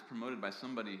time it's promoted by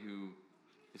somebody who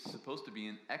is supposed to be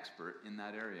an expert in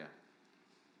that area.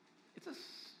 It's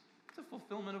a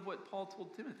fulfillment of what Paul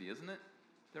told Timothy, isn't it?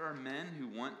 There are men who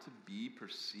want to be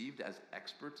perceived as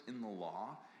experts in the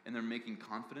law, and they're making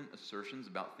confident assertions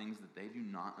about things that they do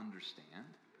not understand.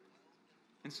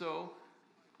 And so,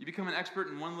 you become an expert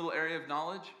in one little area of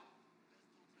knowledge.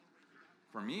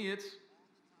 For me, it's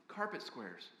carpet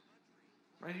squares.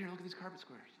 Right here, look at these carpet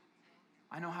squares.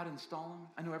 I know how to install them.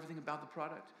 I know everything about the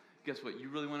product. Guess what? You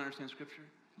really want to understand Scripture?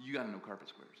 You got to know carpet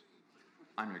squares.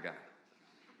 I'm your guy.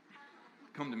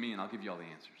 Come to me and I'll give you all the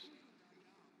answers.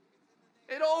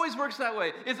 It always works that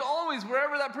way. It's always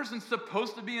wherever that person's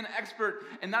supposed to be an expert,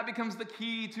 and that becomes the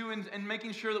key to and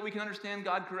making sure that we can understand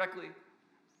God correctly.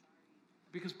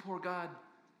 Because poor God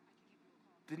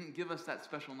didn't give us that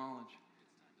special knowledge.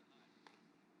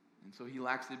 And so he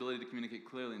lacks the ability to communicate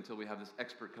clearly until we have this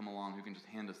expert come along who can just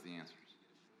hand us the answers.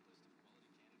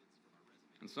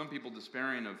 And some people,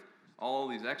 despairing of all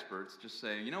these experts, just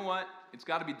say, you know what? It's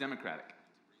got to be democratic.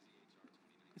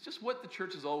 It's just what the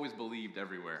church has always believed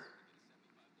everywhere.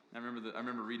 I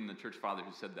remember reading the church father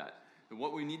who said that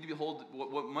what we need to behold,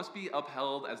 what must be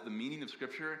upheld as the meaning of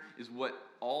Scripture is what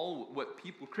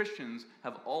Christians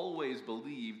have always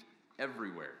believed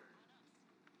everywhere.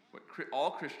 What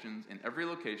all Christians in every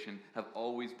location have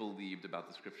always believed about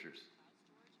the Scriptures.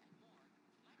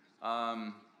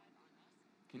 Can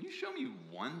you show me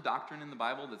one doctrine in the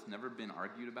Bible that's never been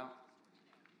argued about?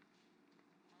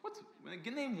 Can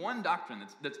you name one doctrine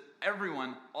that's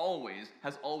everyone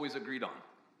has always agreed on?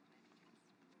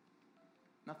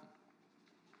 Nothing.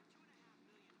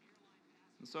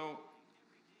 And so,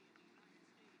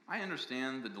 I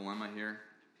understand the dilemma here.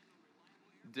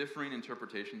 Differing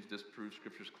interpretations disprove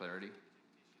Scripture's clarity.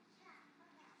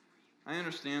 I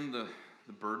understand the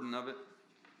burden of it.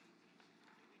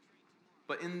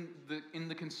 But in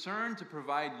the concern to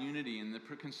provide unity, in the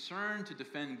concern to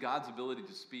defend God's ability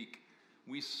to speak,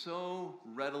 we so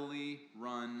readily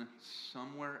run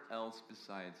somewhere else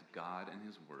besides God and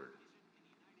His Word.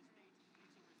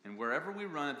 And wherever we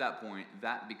run at that point,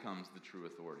 that becomes the true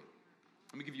authority.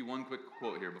 Let me give you one quick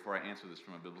quote here before I answer this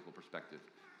from a biblical perspective.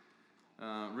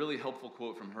 Really helpful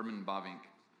quote from Herman Bavinck.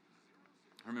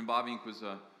 Herman Bavinck was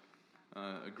a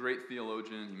great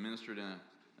theologian. He ministered in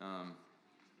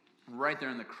right there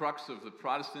in the crux of the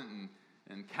Protestant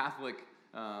and Catholic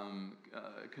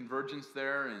convergence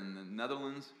there in the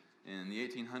Netherlands in the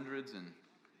 1800s. And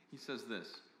he says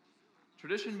this: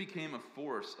 tradition became a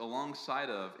force alongside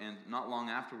of, and not long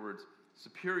afterwards,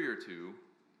 superior to,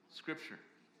 Scripture.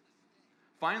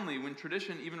 Finally, when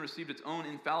tradition even received its own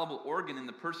infallible organ in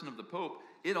the person of the Pope,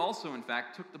 it also, in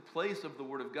fact, took the place of the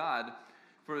Word of God,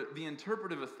 for the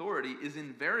interpretive authority is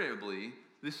invariably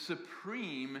the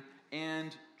supreme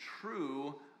and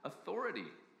true authority.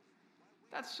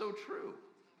 That's so true.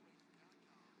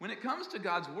 When it comes to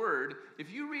God's Word,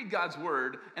 if you read God's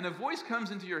Word and a voice comes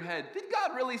into your head, did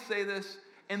God really say this?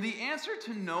 And the answer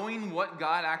to knowing what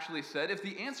God actually said, if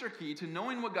the answer key to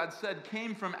knowing what God said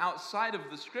came from outside of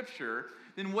the Scripture,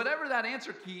 then whatever that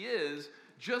answer key is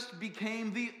just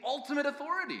became the ultimate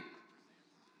authority.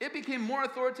 It became more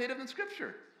authoritative than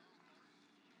Scripture.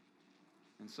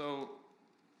 And so,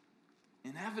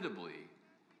 inevitably,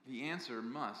 the answer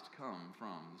must come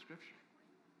from the Scripture.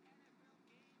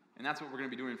 And that's what we're going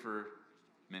to be doing for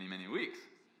many, many weeks.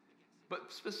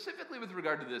 But specifically with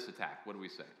regard to this attack, what do we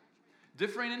say?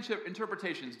 Differing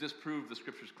interpretations disprove the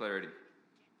Scripture's clarity.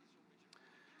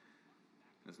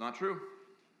 It's not true.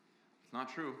 It's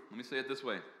not true. Let me say it this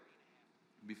way.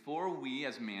 Before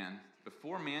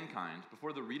mankind,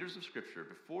 before the readers of Scripture,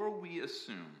 before we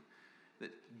assume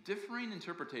that differing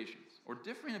interpretations or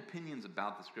differing opinions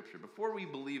about the Scripture, before we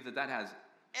believe that has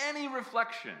any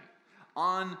reflection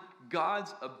on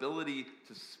God's ability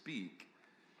to speak,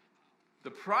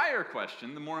 the prior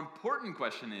question, the more important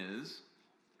question is,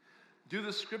 do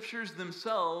the Scriptures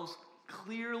themselves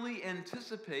clearly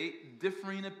anticipate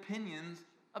differing opinions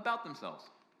about themselves?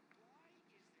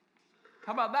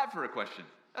 How about that for a question?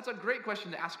 That's a great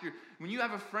question to ask when you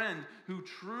have a friend who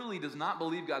truly does not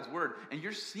believe God's Word, and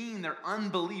you're seeing their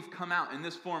unbelief come out in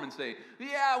this form and say,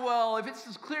 yeah, well, if it's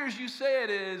as clear as you say it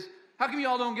is, How come you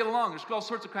all don't get along? There's all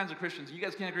sorts of kinds of Christians, and you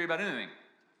guys can't agree about anything.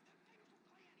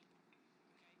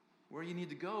 Where you need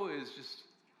to go is just,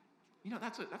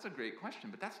 that's a great question,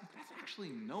 but that's actually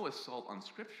no assault on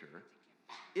Scripture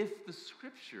if the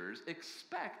Scriptures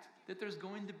expect that there's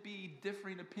going to be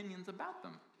differing opinions about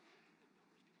them.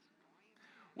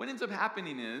 What ends up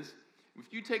happening is,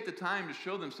 if you take the time to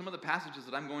show them some of the passages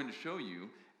that I'm going to show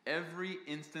you, every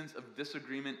instance of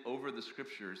disagreement over the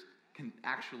Scriptures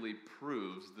actually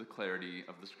proves the clarity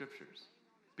of the Scriptures.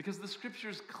 Because the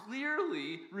Scriptures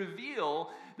clearly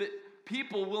reveal that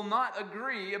people will not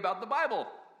agree about the Bible.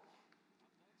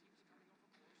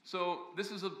 So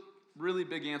this is a really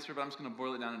big answer, but I'm just going to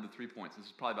boil it down into 3 points. This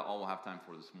is probably about all we'll have time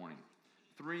for this morning.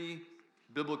 3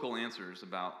 biblical answers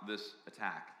about this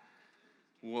attack.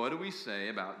 What do we say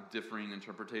about differing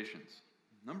interpretations?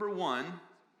 Number 1,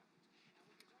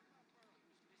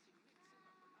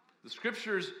 the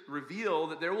Scriptures reveal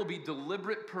that there will be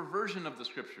deliberate perversion of the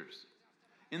Scriptures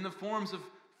in the forms of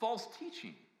false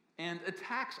teaching and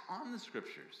attacks on the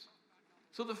Scriptures.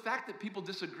 So the fact that people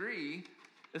disagree,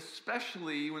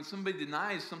 especially when somebody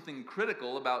denies something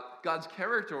critical about God's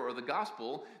character or the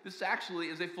gospel, this actually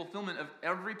is a fulfillment of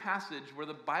every passage where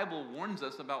the Bible warns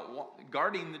us about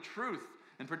guarding the truth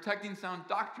and protecting sound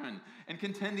doctrine and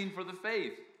contending for the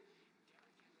faith.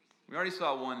 We already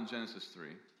saw one in Genesis 3.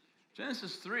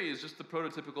 Genesis 3 is just the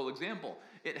prototypical example.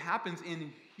 It happens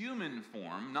in human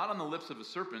form, not on the lips of a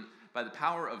serpent, by the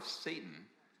power of Satan.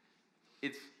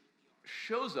 It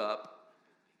shows up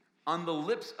on the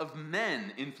lips of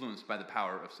men influenced by the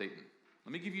power of Satan.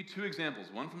 Let me give you 2 examples,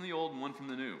 one from the Old and one from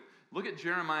the New. Look at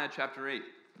Jeremiah chapter 8.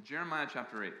 Jeremiah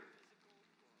chapter 8.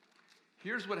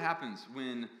 Here's what happens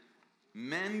when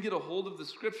men get a hold of the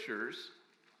Scriptures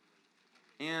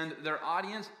and their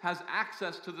audience has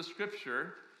access to the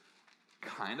Scripture,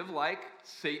 kind of like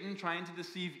Satan trying to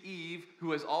deceive Eve,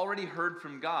 who has already heard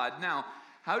from God. Now,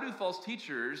 how do false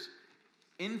teachers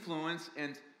influence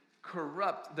and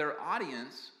corrupt their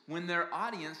audience when their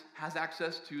audience has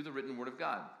access to the written Word of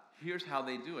God? Here's how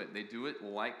they do it. They do it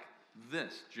like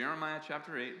this. Jeremiah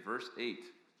chapter 8, verse 8.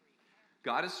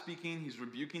 God is speaking. He's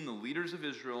rebuking the leaders of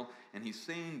Israel, and he's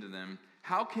saying to them,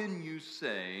 "How can you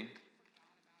say,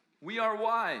 'We are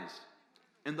wise,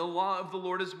 and the law of the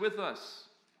Lord is with us'?"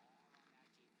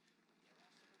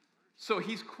 So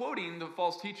he's quoting the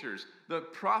false teachers, the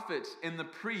prophets and the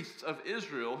priests of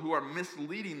Israel who are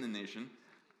misleading the nation.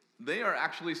 They are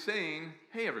actually saying,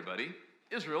 "Hey everybody,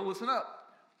 Israel, listen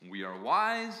up. We are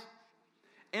wise,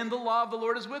 and the law of the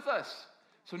Lord is with us."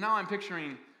 So now I'm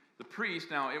picturing the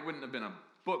priest. Now it wouldn't have been a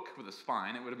book with a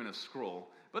spine, it would have been a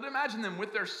scroll. But imagine them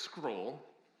with their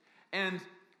scroll, and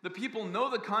the people know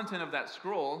the content of that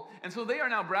scroll, and so they are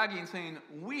now bragging, saying,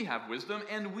 "We have wisdom,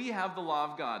 and we have the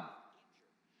law of God."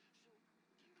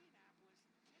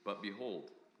 But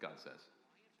behold, God says,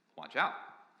 watch out.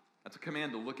 That's a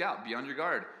command to look out, be on your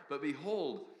guard. But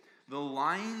behold, the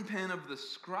lying pen of the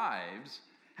scribes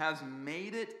has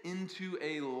made it into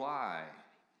a lie.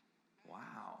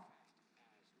 Wow.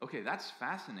 Okay, that's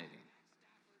fascinating.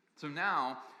 So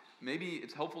now, maybe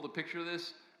it's helpful to picture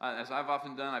this. As I've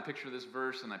often done, I picture this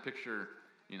verse and I picture,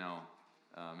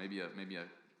 maybe a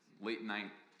late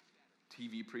night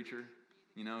TV preacher,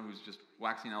 who's just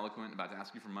waxing eloquent about to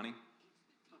ask you for money.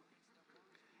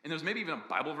 And there's maybe even a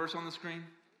Bible verse on the screen.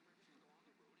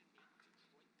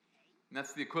 And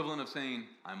that's the equivalent of saying,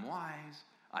 "I'm wise,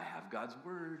 I have God's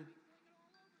word."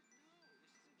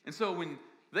 And so when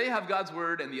they have God's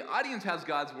word and the audience has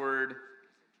God's word,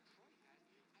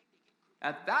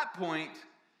 at that point,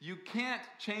 you can't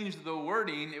change the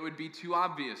wording. It would be too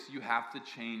obvious. You have to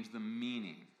change the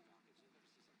meaning.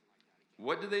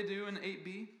 What do they do in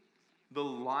 8b? The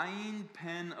lying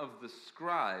pen of the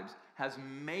scribes has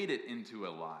made it into a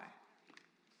lie.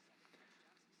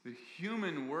 The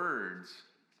human words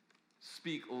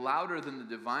speak louder than the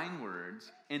divine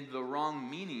words, and the wrong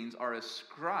meanings are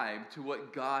ascribed to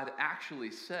what God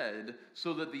actually said,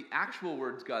 so that the actual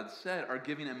words God said are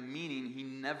giving a meaning he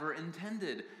never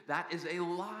intended. That is a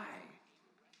lie.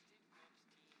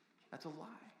 That's a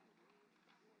lie.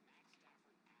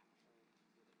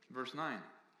 Verse 9.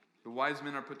 The wise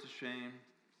men are put to shame.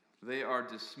 They are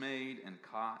dismayed and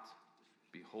caught.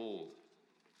 Behold,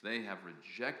 they have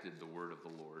rejected the word of the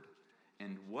Lord.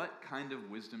 And what kind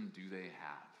of wisdom do they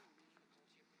have?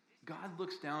 God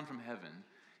looks down from heaven.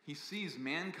 He sees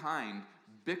mankind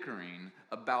bickering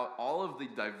about all of the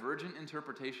divergent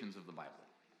interpretations of the Bible.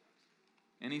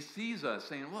 And he sees us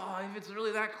saying, "Well, if it's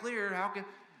really that clear, how can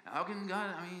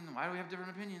God, why do we have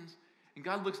different opinions?" And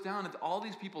God looks down at all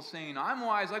these people saying, "I'm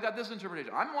wise, I got this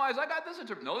interpretation. I'm wise, I got this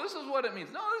interpretation. No, this is what it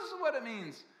means. No, this is what it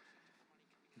means."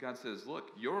 God says,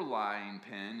 look, your lying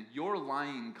pen, your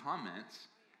lying comments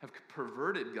have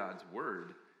perverted God's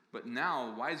word. But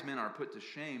now wise men are put to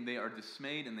shame. They are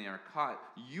dismayed and they are caught.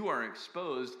 You are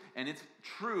exposed. And it's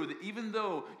true that even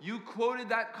though you quoted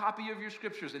that copy of your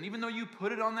scriptures, and even though you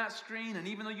put it on that screen, and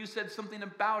even though you said something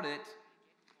about it,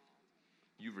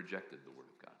 you've rejected the word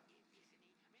of God.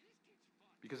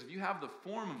 Because if you have the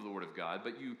form of the word of God,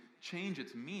 but you change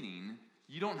its meaning,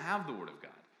 you don't have the word of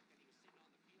God.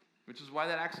 Which is why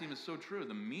that axiom is so true.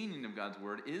 The meaning of God's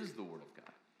word is the word of God.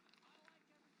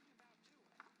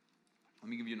 Let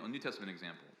me give you a New Testament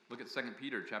example. Look at 2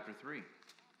 Peter chapter 3.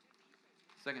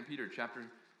 2 Peter chapter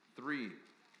 3.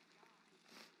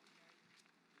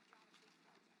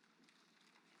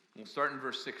 We'll start in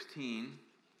verse 16.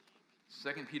 2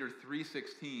 Peter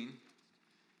 3:16.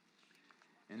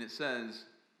 And it says,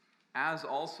 as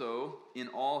also in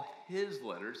all his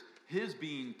letters, his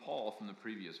being Paul from the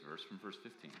previous verse, from verse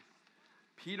 15.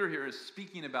 Peter here is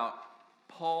speaking about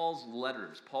Paul's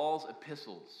letters, Paul's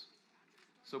epistles.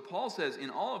 So Paul says, in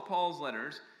all of Paul's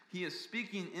letters, he is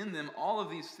speaking in them all of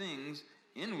these things,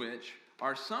 in which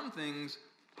are some things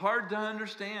hard to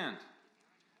understand.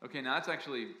 Okay, now that's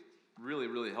actually really,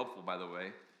 really helpful, by the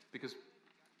way, because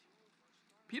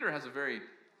Peter has a very,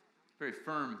 very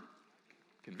firm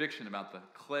conviction about the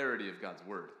clarity of God's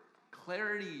word.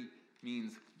 Clarity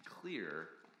means clear,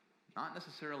 not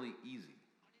necessarily easy.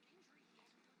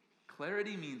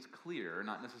 Clarity means clear,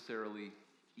 not necessarily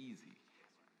easy.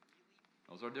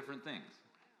 Those are different things.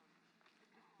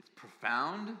 It's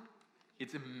profound,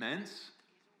 it's immense,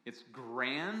 it's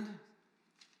grand,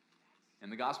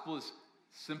 and the gospel is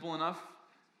simple enough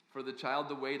for the child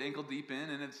to wade ankle deep in,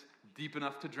 and it's deep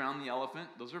enough to drown the elephant.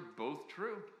 Those are both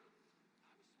true.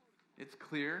 It's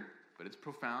clear, but it's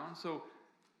profound. So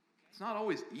it's not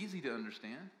always easy to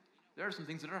understand. There are some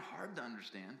things that are hard to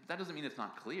understand. That doesn't mean it's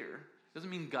not clear. It doesn't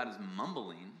mean God is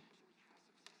mumbling.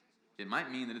 It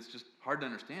might mean that it's just hard to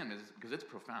understand because it's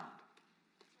profound.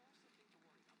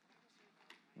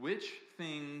 Which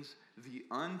things the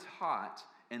untaught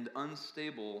and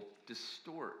unstable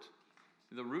distort.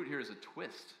 The root here is a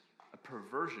twist, a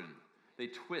perversion. They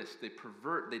twist, they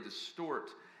pervert, they distort,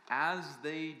 as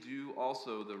they do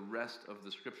also the rest of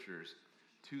the scriptures,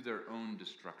 to their own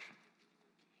destruction.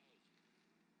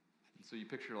 And so you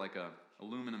picture like a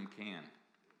aluminum can,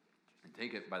 and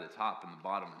take it by the top and the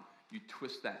bottom, and you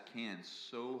twist that can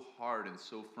so hard and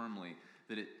so firmly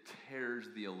that it tears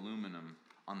the aluminum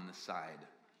on the side.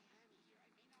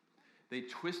 They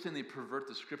twist and they pervert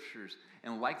the scriptures,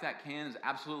 and like that can is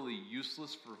absolutely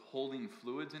useless for holding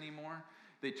fluids anymore,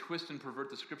 they twist and pervert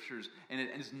the scriptures, and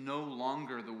it is no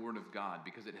longer the word of God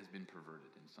because it has been perverted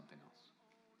into something else.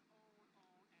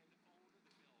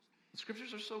 The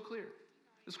scriptures are so clear.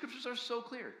 The scriptures are so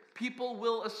clear. People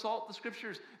will assault the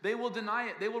scriptures. They will deny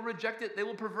it. They will reject it. They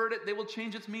will pervert it. They will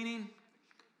change its meaning.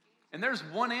 And there's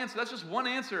one answer. That's just one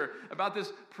answer about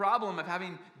this problem of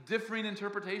having differing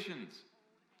interpretations.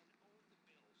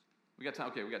 We got time.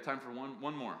 Okay, we got time for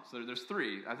one more. So there's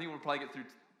three. I think we'll probably get through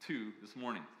two this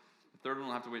morning. The third one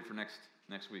we'll have to wait for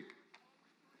next week.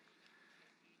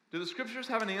 Do the scriptures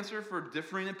have an answer for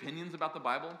differing opinions about the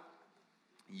Bible?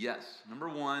 Yes. Number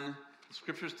one, the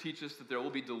scriptures teach us that there will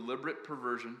be deliberate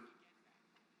perversion.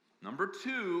 Number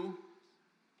two,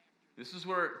 this is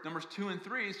where numbers 2 and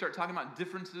 3 start talking about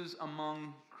differences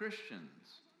among Christians.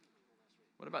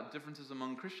 What about differences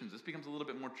among Christians? This becomes a little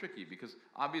bit more tricky because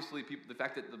obviously the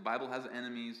fact that the Bible has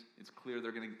enemies, it's clear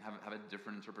they're going to have a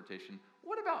different interpretation.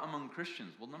 What about among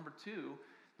Christians? Well, number 2,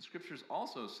 the scriptures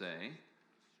also say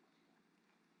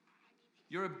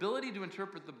your ability to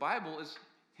interpret the Bible is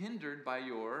hindered by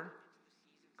your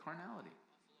carnality,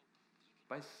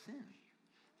 by sin.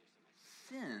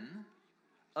 Sin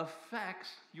affects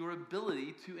your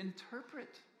ability to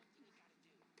interpret.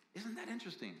 Isn't that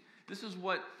interesting? This is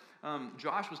what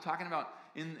Josh was talking about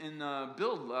in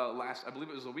Build last, I believe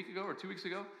it was a week ago or 2 weeks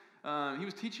ago. He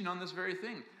was teaching on this very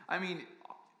thing. I mean,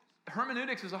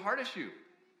 hermeneutics is a hard issue.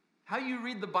 How you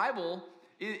read the Bible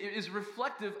is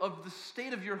reflective of the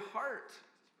state of your heart.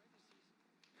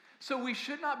 So we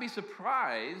should not be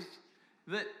surprised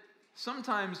that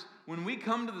sometimes when we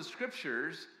come to the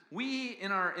scriptures, we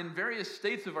in various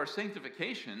states of our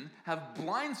sanctification have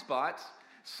blind spots.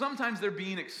 Sometimes they're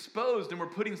being exposed and we're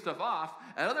putting stuff off.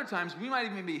 At other times, we might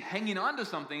even be hanging on to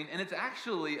something and it's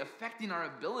actually affecting our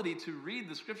ability to read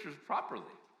the scriptures properly.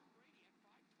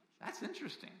 That's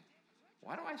interesting.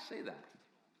 Why do I say that?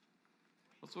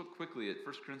 Let's look quickly at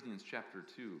 1 Corinthians chapter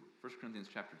 2. 1 Corinthians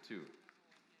chapter 2.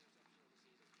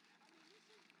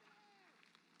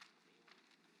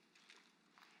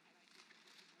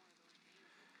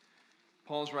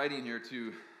 Paul's writing here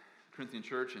to Corinthian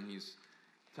church, and he's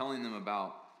telling them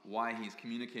about why he's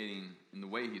communicating in the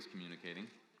way he's communicating.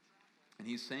 And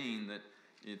he's saying that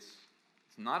it's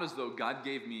not as though God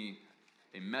gave me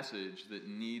a message that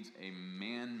needs a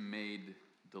man-made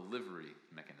delivery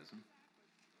mechanism.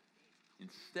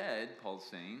 Instead, Paul's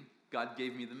saying, God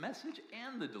gave me the message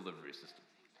and the delivery system.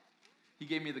 He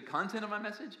gave me the content of my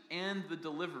message and the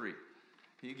delivery.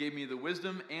 He gave me the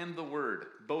wisdom and the word,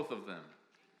 both of them.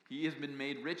 He has been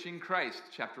made rich in Christ,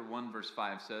 chapter 1, verse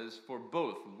 5 says, for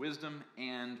both wisdom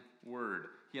and word.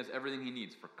 He has everything he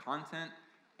needs for content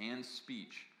and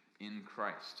speech in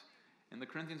Christ. And the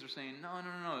Corinthians are saying,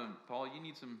 no, Paul, you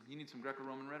need some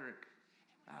Greco-Roman rhetoric.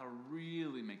 That'll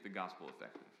really make the gospel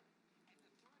effective.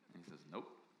 And he says, nope.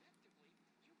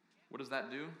 What does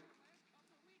that do?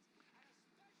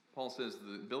 Paul says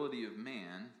the ability of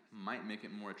man might make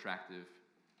it more attractive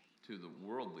to the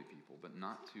worldly people, but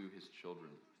not to his children.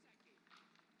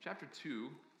 Chapter 2,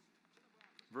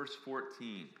 verse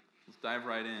 14. Let's dive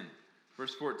right in.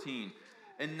 Verse 14.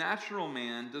 A natural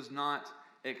man does not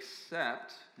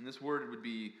accept, and this word would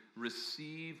be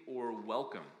receive or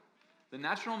welcome. The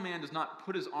natural man does not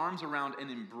put his arms around and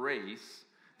embrace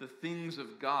the things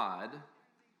of God,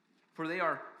 for they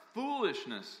are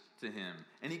foolishness to him,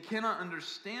 and he cannot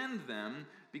understand them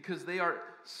because they are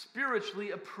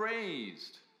spiritually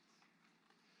appraised.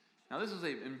 Now, this is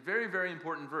a very, very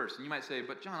important verse, and you might say,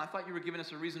 but John, I thought you were giving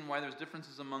us a reason why there's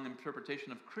differences among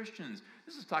interpretation of Christians.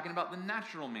 This is talking about the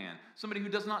natural man, somebody who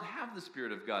does not have the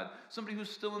Spirit of God, somebody who's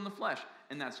still in the flesh,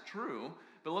 and that's true.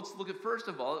 But let's look at, first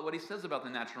of all, at what he says about the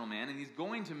natural man, and he's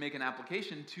going to make an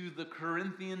application to the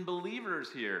Corinthian believers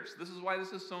here. So this is why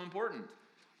this is so important.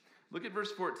 Look at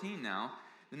verse 14 now.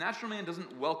 The natural man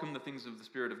doesn't welcome the things of the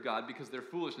Spirit of God because they're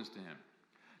foolishness to him.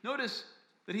 Notice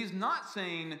that he's not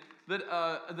saying that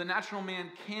the natural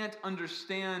man can't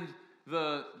understand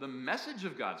the message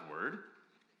of God's word.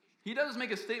 He does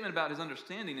make a statement about his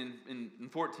understanding in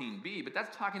 14b, but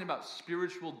that's talking about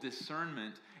spiritual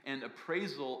discernment and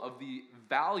appraisal of the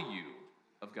value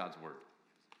of God's word.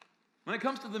 When it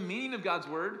comes to the meaning of God's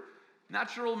word,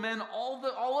 natural men all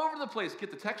over the place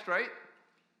get the text right.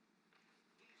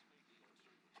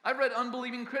 I've read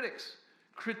unbelieving critics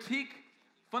critique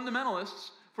fundamentalists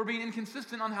for being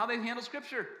inconsistent on how they handle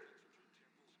Scripture.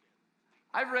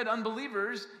 I've read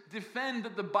unbelievers defend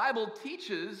that the Bible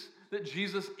teaches that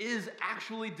Jesus is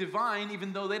actually divine,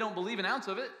 even though they don't believe an ounce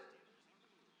of it.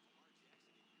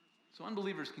 So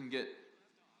unbelievers can get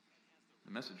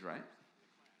the message right,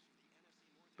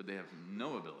 but they have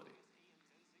no ability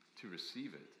to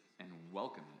receive it and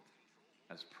welcome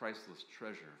it as priceless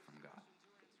treasure from God.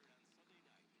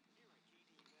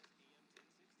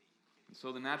 And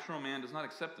so the natural man does not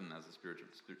accept them as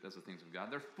the things of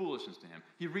God. They're foolishness to him.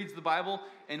 He reads the Bible,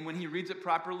 and when he reads it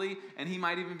properly, and he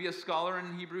might even be a scholar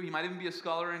in Hebrew, he might even be a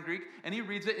scholar in Greek, and he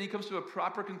reads it and he comes to a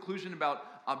proper conclusion about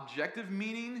objective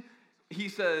meaning, he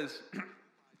says,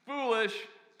 foolish.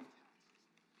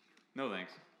 No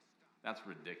thanks. That's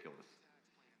ridiculous.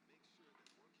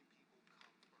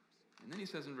 And then he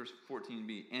says in verse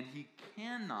 14b, and he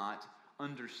cannot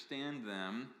understand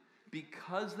them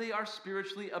because they are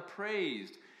spiritually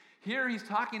appraised. Here he's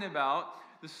talking about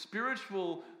the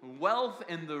spiritual wealth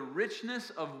and the richness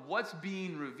of what's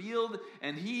being revealed,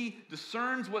 and he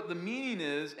discerns what the meaning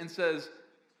is and says,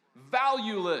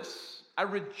 valueless, I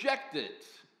reject it.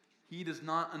 He does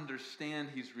not understand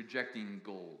he's rejecting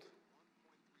gold.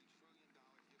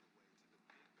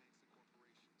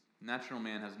 Natural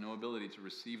man has no ability to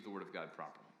receive the word of God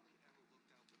properly.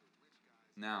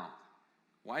 Now,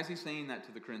 why is he saying that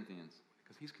to the Corinthians?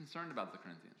 Because he's concerned about the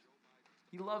Corinthians.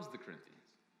 He loves the Corinthians.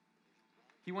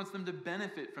 He wants them to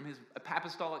benefit from his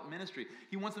apostolic ministry.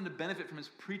 He wants them to benefit from his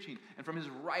preaching and from his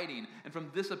writing and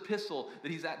from this epistle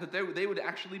that they would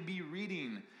actually be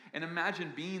reading. And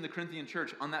imagine being the Corinthian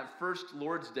church on that first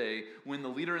Lord's Day when the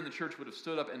leader in the church would have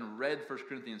stood up and read 1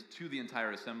 Corinthians to the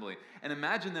entire assembly. And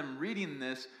imagine them reading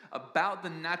this about the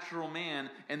natural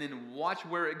man and then watch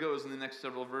where it goes in the next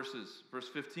several verses. Verse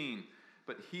 15.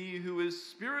 But he who is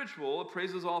spiritual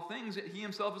appraises all things, yet he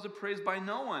himself is appraised by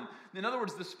no one. In other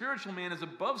words, the spiritual man is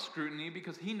above scrutiny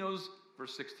because he knows,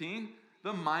 verse 16,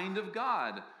 the mind of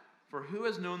God. For who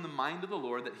has known the mind of the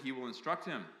Lord that he will instruct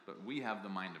him? But we have the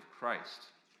mind of Christ.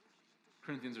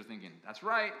 Corinthians are thinking, that's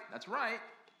right.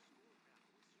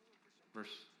 Verse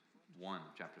 1,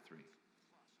 chapter 3.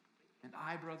 And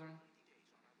I, brethren,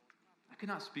 I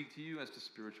cannot speak to you as to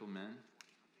spiritual men,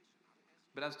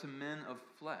 but as to men of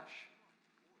flesh,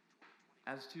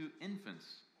 as to infants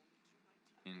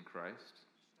in Christ.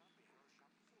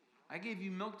 I gave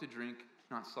you milk to drink,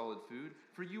 not solid food,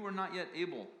 for you were not yet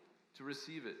able to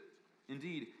receive it.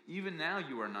 Indeed, even now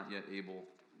you are not yet able,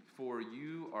 for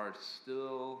you are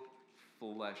still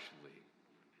fleshly.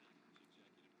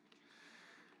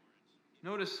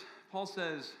 Notice, Paul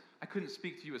says, I couldn't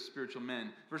speak to you as spiritual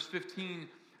men. Verse 15,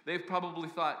 they've probably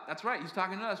thought, that's right, he's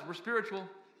talking to us, we're spiritual.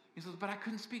 He says, but I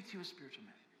couldn't speak to you as spiritual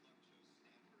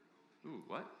men. Ooh,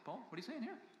 what, Paul? What are you saying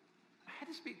here? I had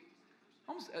to speak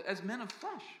almost as men of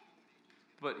flesh.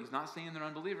 But he's not saying they're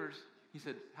unbelievers. He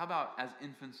said, how about as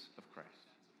infants of Christ?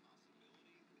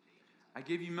 I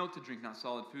gave you milk to drink, not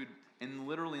solid food. And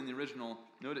literally in the original,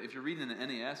 note if you're reading in the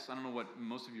NAS, I don't know what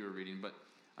most of you are reading, but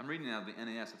I'm reading out of the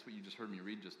NAS. That's what you just heard me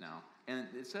read just now. And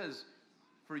it says,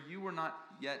 for you were not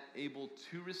yet able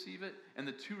to receive it. And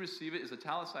the to receive it is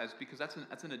italicized because that's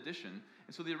an addition.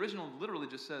 And so the original literally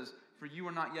just says, for you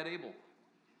are not yet able.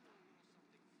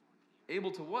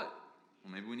 Able to what?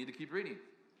 Well, maybe we need to keep reading.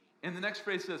 And the next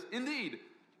phrase says, indeed,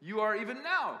 you are even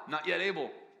now not yet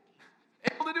able.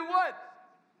 Able to do what?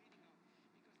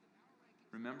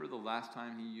 Remember the last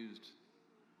time he used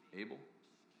able?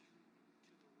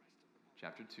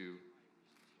 Chapter 2,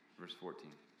 verse 14.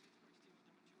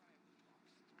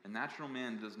 A natural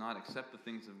man does not accept the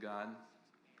things of God,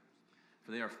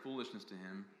 for they are foolishness to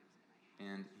him,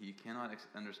 and he cannot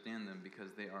understand them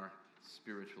because they are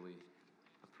spiritually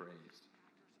appraised.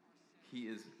 He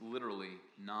is literally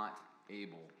not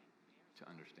able to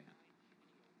understand.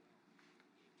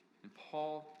 And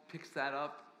Paul picks that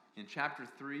up in chapter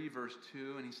 3, verse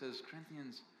 2, and he says,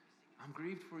 Corinthians, I'm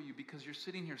grieved for you because you're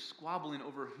sitting here squabbling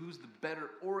over who's the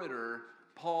better orator,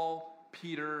 Paul,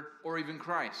 Peter, or even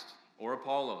Christ, or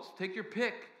Apollos. Take your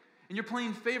pick. And you're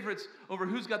playing favorites over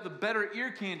who's got the better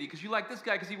ear candy because you like this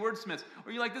guy because he wordsmiths,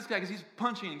 or you like this guy because he's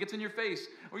punching and gets in your face,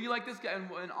 or you like this guy, and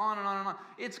on and on and on.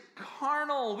 It's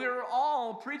carnal. We're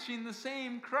all preaching the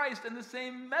same Christ and the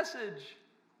same message.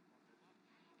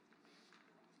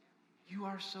 You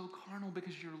are so carnal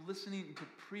because you're listening to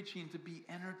preaching to be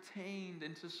entertained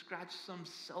and to scratch some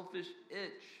selfish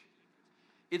itch.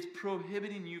 It's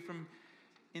prohibiting you from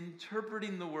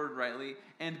interpreting the word rightly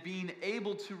and being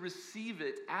able to receive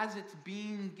it as it's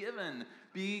being given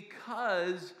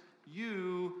because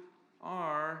you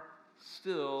are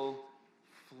still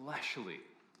fleshly.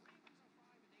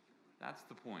 That's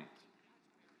the point.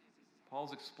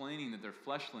 Paul's explaining that their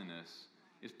fleshliness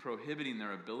is prohibiting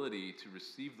their ability to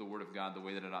receive the word of God the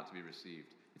way that it ought to be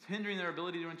received. It's hindering their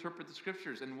ability to interpret the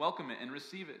scriptures and welcome it and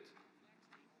receive it.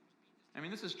 I mean,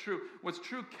 this is true. What's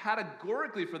true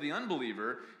categorically for the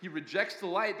unbeliever, he rejects the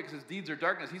light because his deeds are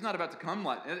darkness. He's not about to come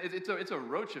light. It's a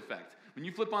roach effect. When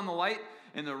you flip on the light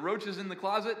and the roach is in the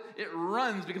closet, it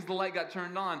runs because the light got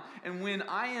turned on. And when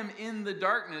I am in the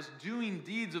darkness doing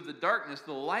deeds of the darkness,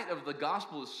 the light of the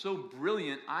gospel is so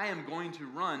brilliant, I am going to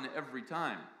run every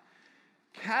time.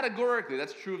 Categorically,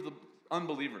 that's true of the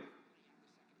unbeliever.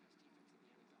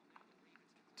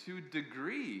 To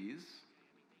degrees,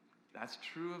 that's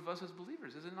true of us as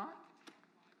believers, is it not?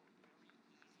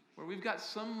 Where we've got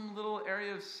some little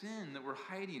area of sin that we're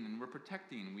hiding and we're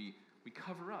protecting. We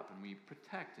cover up and we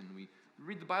protect and we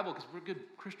read the Bible because we're good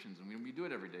Christians and we do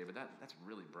it every day, but that's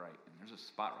really bright. And there's a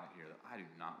spot right here that I do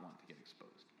not want to get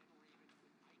exposed.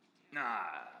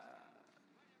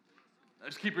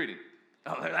 Let's keep reading.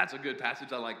 Oh, that's a good passage.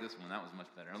 I like this one. That was much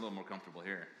better. I'm a little more comfortable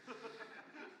here.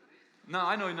 No,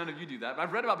 I know none of you do that, but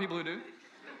I've read about people who do.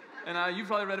 And you've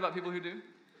probably read about people who do.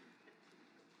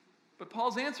 But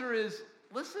Paul's answer is,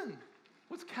 listen,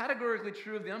 what's categorically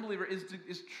true of the unbeliever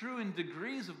is true in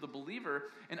degrees of the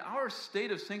believer. And our state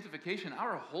of sanctification,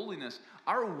 our holiness,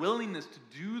 our willingness to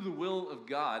do the will of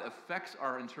God affects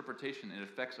our interpretation. It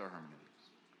affects our hermeneutics.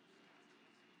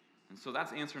 And so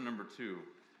that's answer number 2,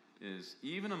 is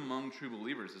even among true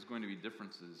believers there's going to be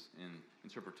differences in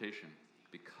interpretation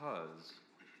because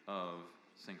of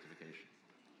sanctification.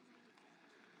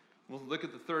 We'll look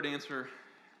at the third answer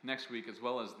next week as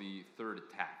well as the third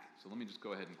attack. So let me just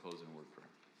go ahead and close in a word of prayer.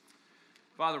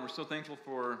 Father, we're so thankful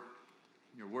for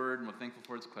your word, and we're thankful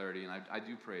for its clarity. And I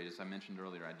do pray, as I mentioned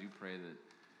earlier, I do pray that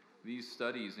these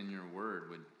studies in your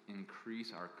word would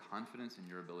increase our confidence in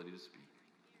your ability to speak.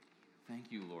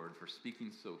 Thank you, Lord, for speaking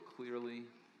so clearly.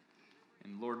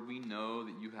 And Lord, we know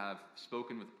that you have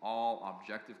spoken with all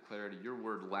objective clarity. Your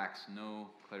word lacks no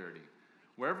clarity.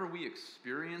 Wherever we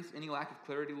experience any lack of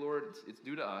clarity, Lord, it's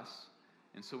due to us.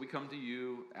 And so we come to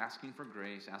you asking for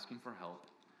grace, asking for help.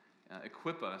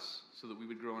 Equip us so that we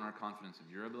would grow in our confidence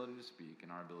in your ability to speak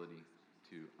and our ability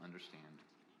to understand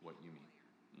what you mean.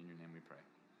 In your name we pray.